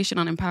collaboration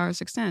on Empower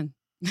 610.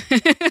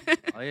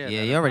 Yeah,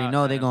 you already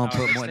know they're gonna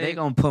put more. They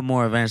gonna put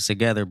more events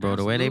together, bro.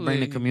 The way they bring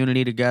the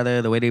community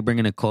together, the way they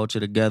bringing the culture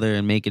together,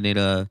 and making it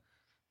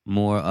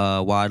more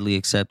widely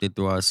accepted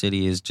through our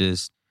city is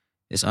just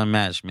it's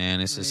unmatched,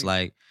 man. It's just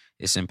like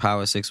it's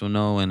Empower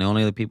 610, and the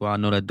only other people I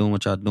know that doing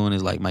what y'all doing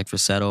is like Mike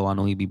Frassetto. I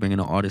know he be bringing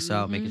the artists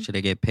out, making sure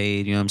they get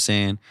paid. You know what I'm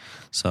saying?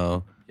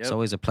 So it's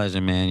always a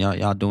pleasure, man.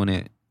 Y'all doing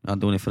it. Y'all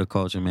doing it for the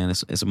culture, man.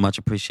 It's much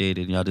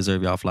appreciated. Y'all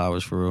deserve y'all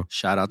flowers for real.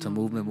 Shout out to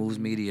Movement Moves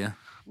Media.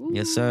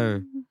 Yes,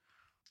 sir.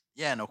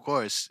 Yeah, and of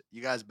course,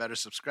 you guys better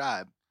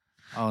subscribe.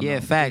 Oh, yeah,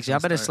 no, facts. Y'all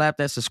better slap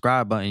that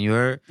subscribe button. You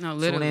heard? No,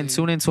 literally.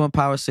 Tune in to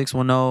Empower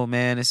 610,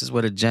 man. This is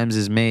where the gems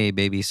is made,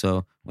 baby.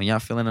 So when y'all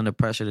feeling under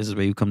pressure, this is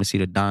where you come to see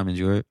the diamonds.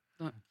 You heard?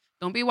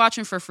 Don't be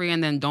watching for free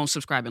and then don't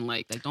subscribe and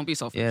like. Don't be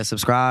selfish. Yeah,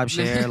 subscribe,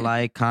 share,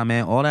 like,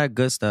 comment, all that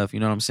good stuff.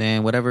 You know what I'm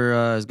saying?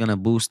 Whatever is gonna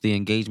boost the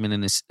engagement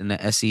in the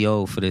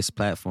SEO for this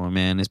platform,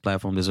 man. This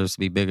platform deserves to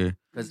be bigger.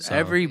 Because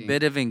every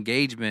bit of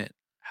engagement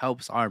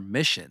helps our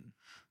mission.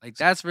 Like,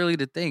 that's really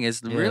the thing.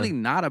 It's really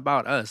not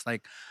about us.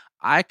 Like,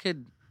 I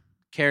could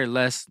care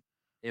less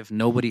if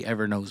nobody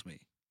ever knows me.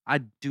 I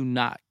do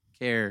not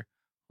care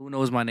who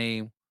knows my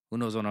name, who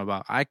knows what I'm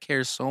about. I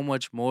care so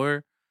much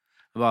more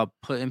about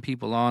putting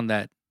people on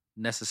that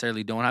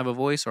necessarily don't have a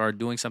voice or are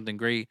doing something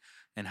great,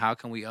 and how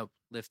can we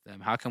uplift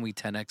them? How can we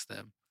 10x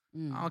them?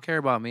 I don't care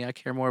about me. I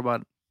care more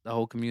about the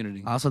whole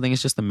community. I also think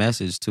it's just the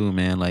message too,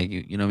 man. Like,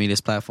 you know what I mean?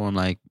 This platform,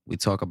 like, we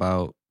talk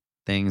about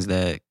things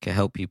that can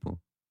help people.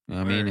 You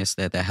know what I mean? It's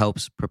that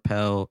helps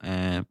propel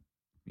and,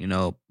 you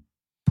know,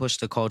 push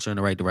the culture in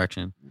the right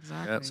direction.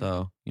 Exactly.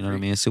 So, you know what I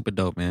mean? It's super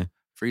dope, man.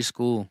 Free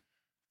school,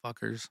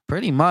 fuckers.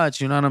 Pretty much,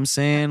 you know what I'm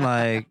saying?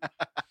 Like,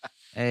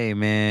 hey,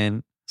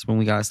 man, that's when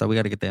we got to start. We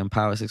got to get the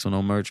Empower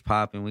 610 merch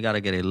popping. We got to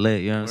get it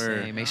lit, you know what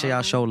I'm saying? Make sure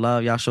y'all show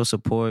love. Y'all show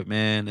support,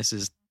 man. This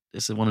is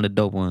one of the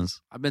dope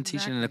ones. I've been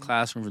teaching in the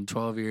classroom for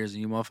 12 years,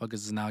 and you motherfuckers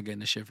is now getting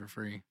the shit for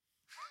free.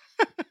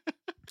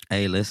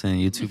 Hey, listen,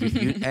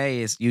 YouTube.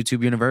 Hey, it's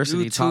YouTube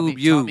University. YouTube,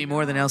 taught me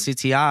more than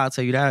LCTI. I'll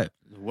tell you that.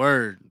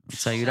 Word. I'll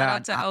tell you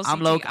Shout that. out to I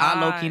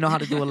low key know how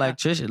to do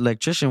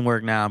electrician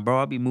work now, bro.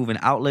 I'll be moving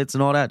outlets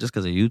and all that just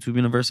because of YouTube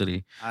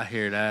University. I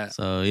hear that.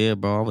 So yeah,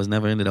 bro, I was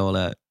never into all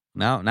that.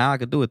 Now I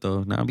could do it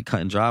though. Now I be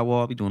cutting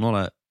drywall. I be doing all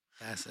that.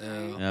 That's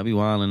ill. Yeah, I be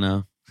wilding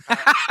now.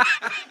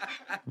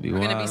 We're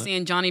going to be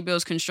seeing Johnny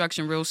Billz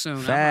construction real soon.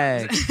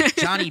 Facts.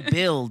 Johnny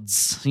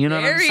Billz. You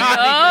know what I'm saying? There we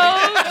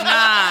go.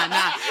 Nah.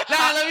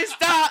 Nah, let me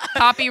stop.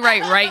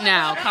 Copyright right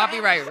now.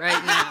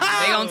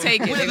 They going to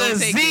take it. They going to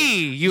take it.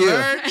 You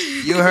heard?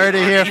 You heard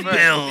it here first.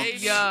 There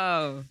you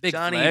go. Big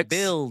Johnny flex.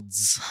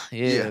 Billz.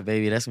 Yeah,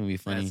 baby, that's going to be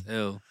funny. That's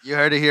ill. You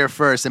heard it here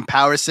first.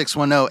 Empower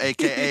 610,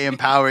 a.k.a.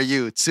 Empower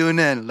You. Tune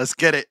in. Let's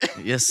get it.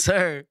 Yes,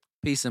 sir.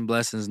 Peace and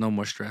blessings. No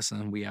more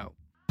stressing. We out.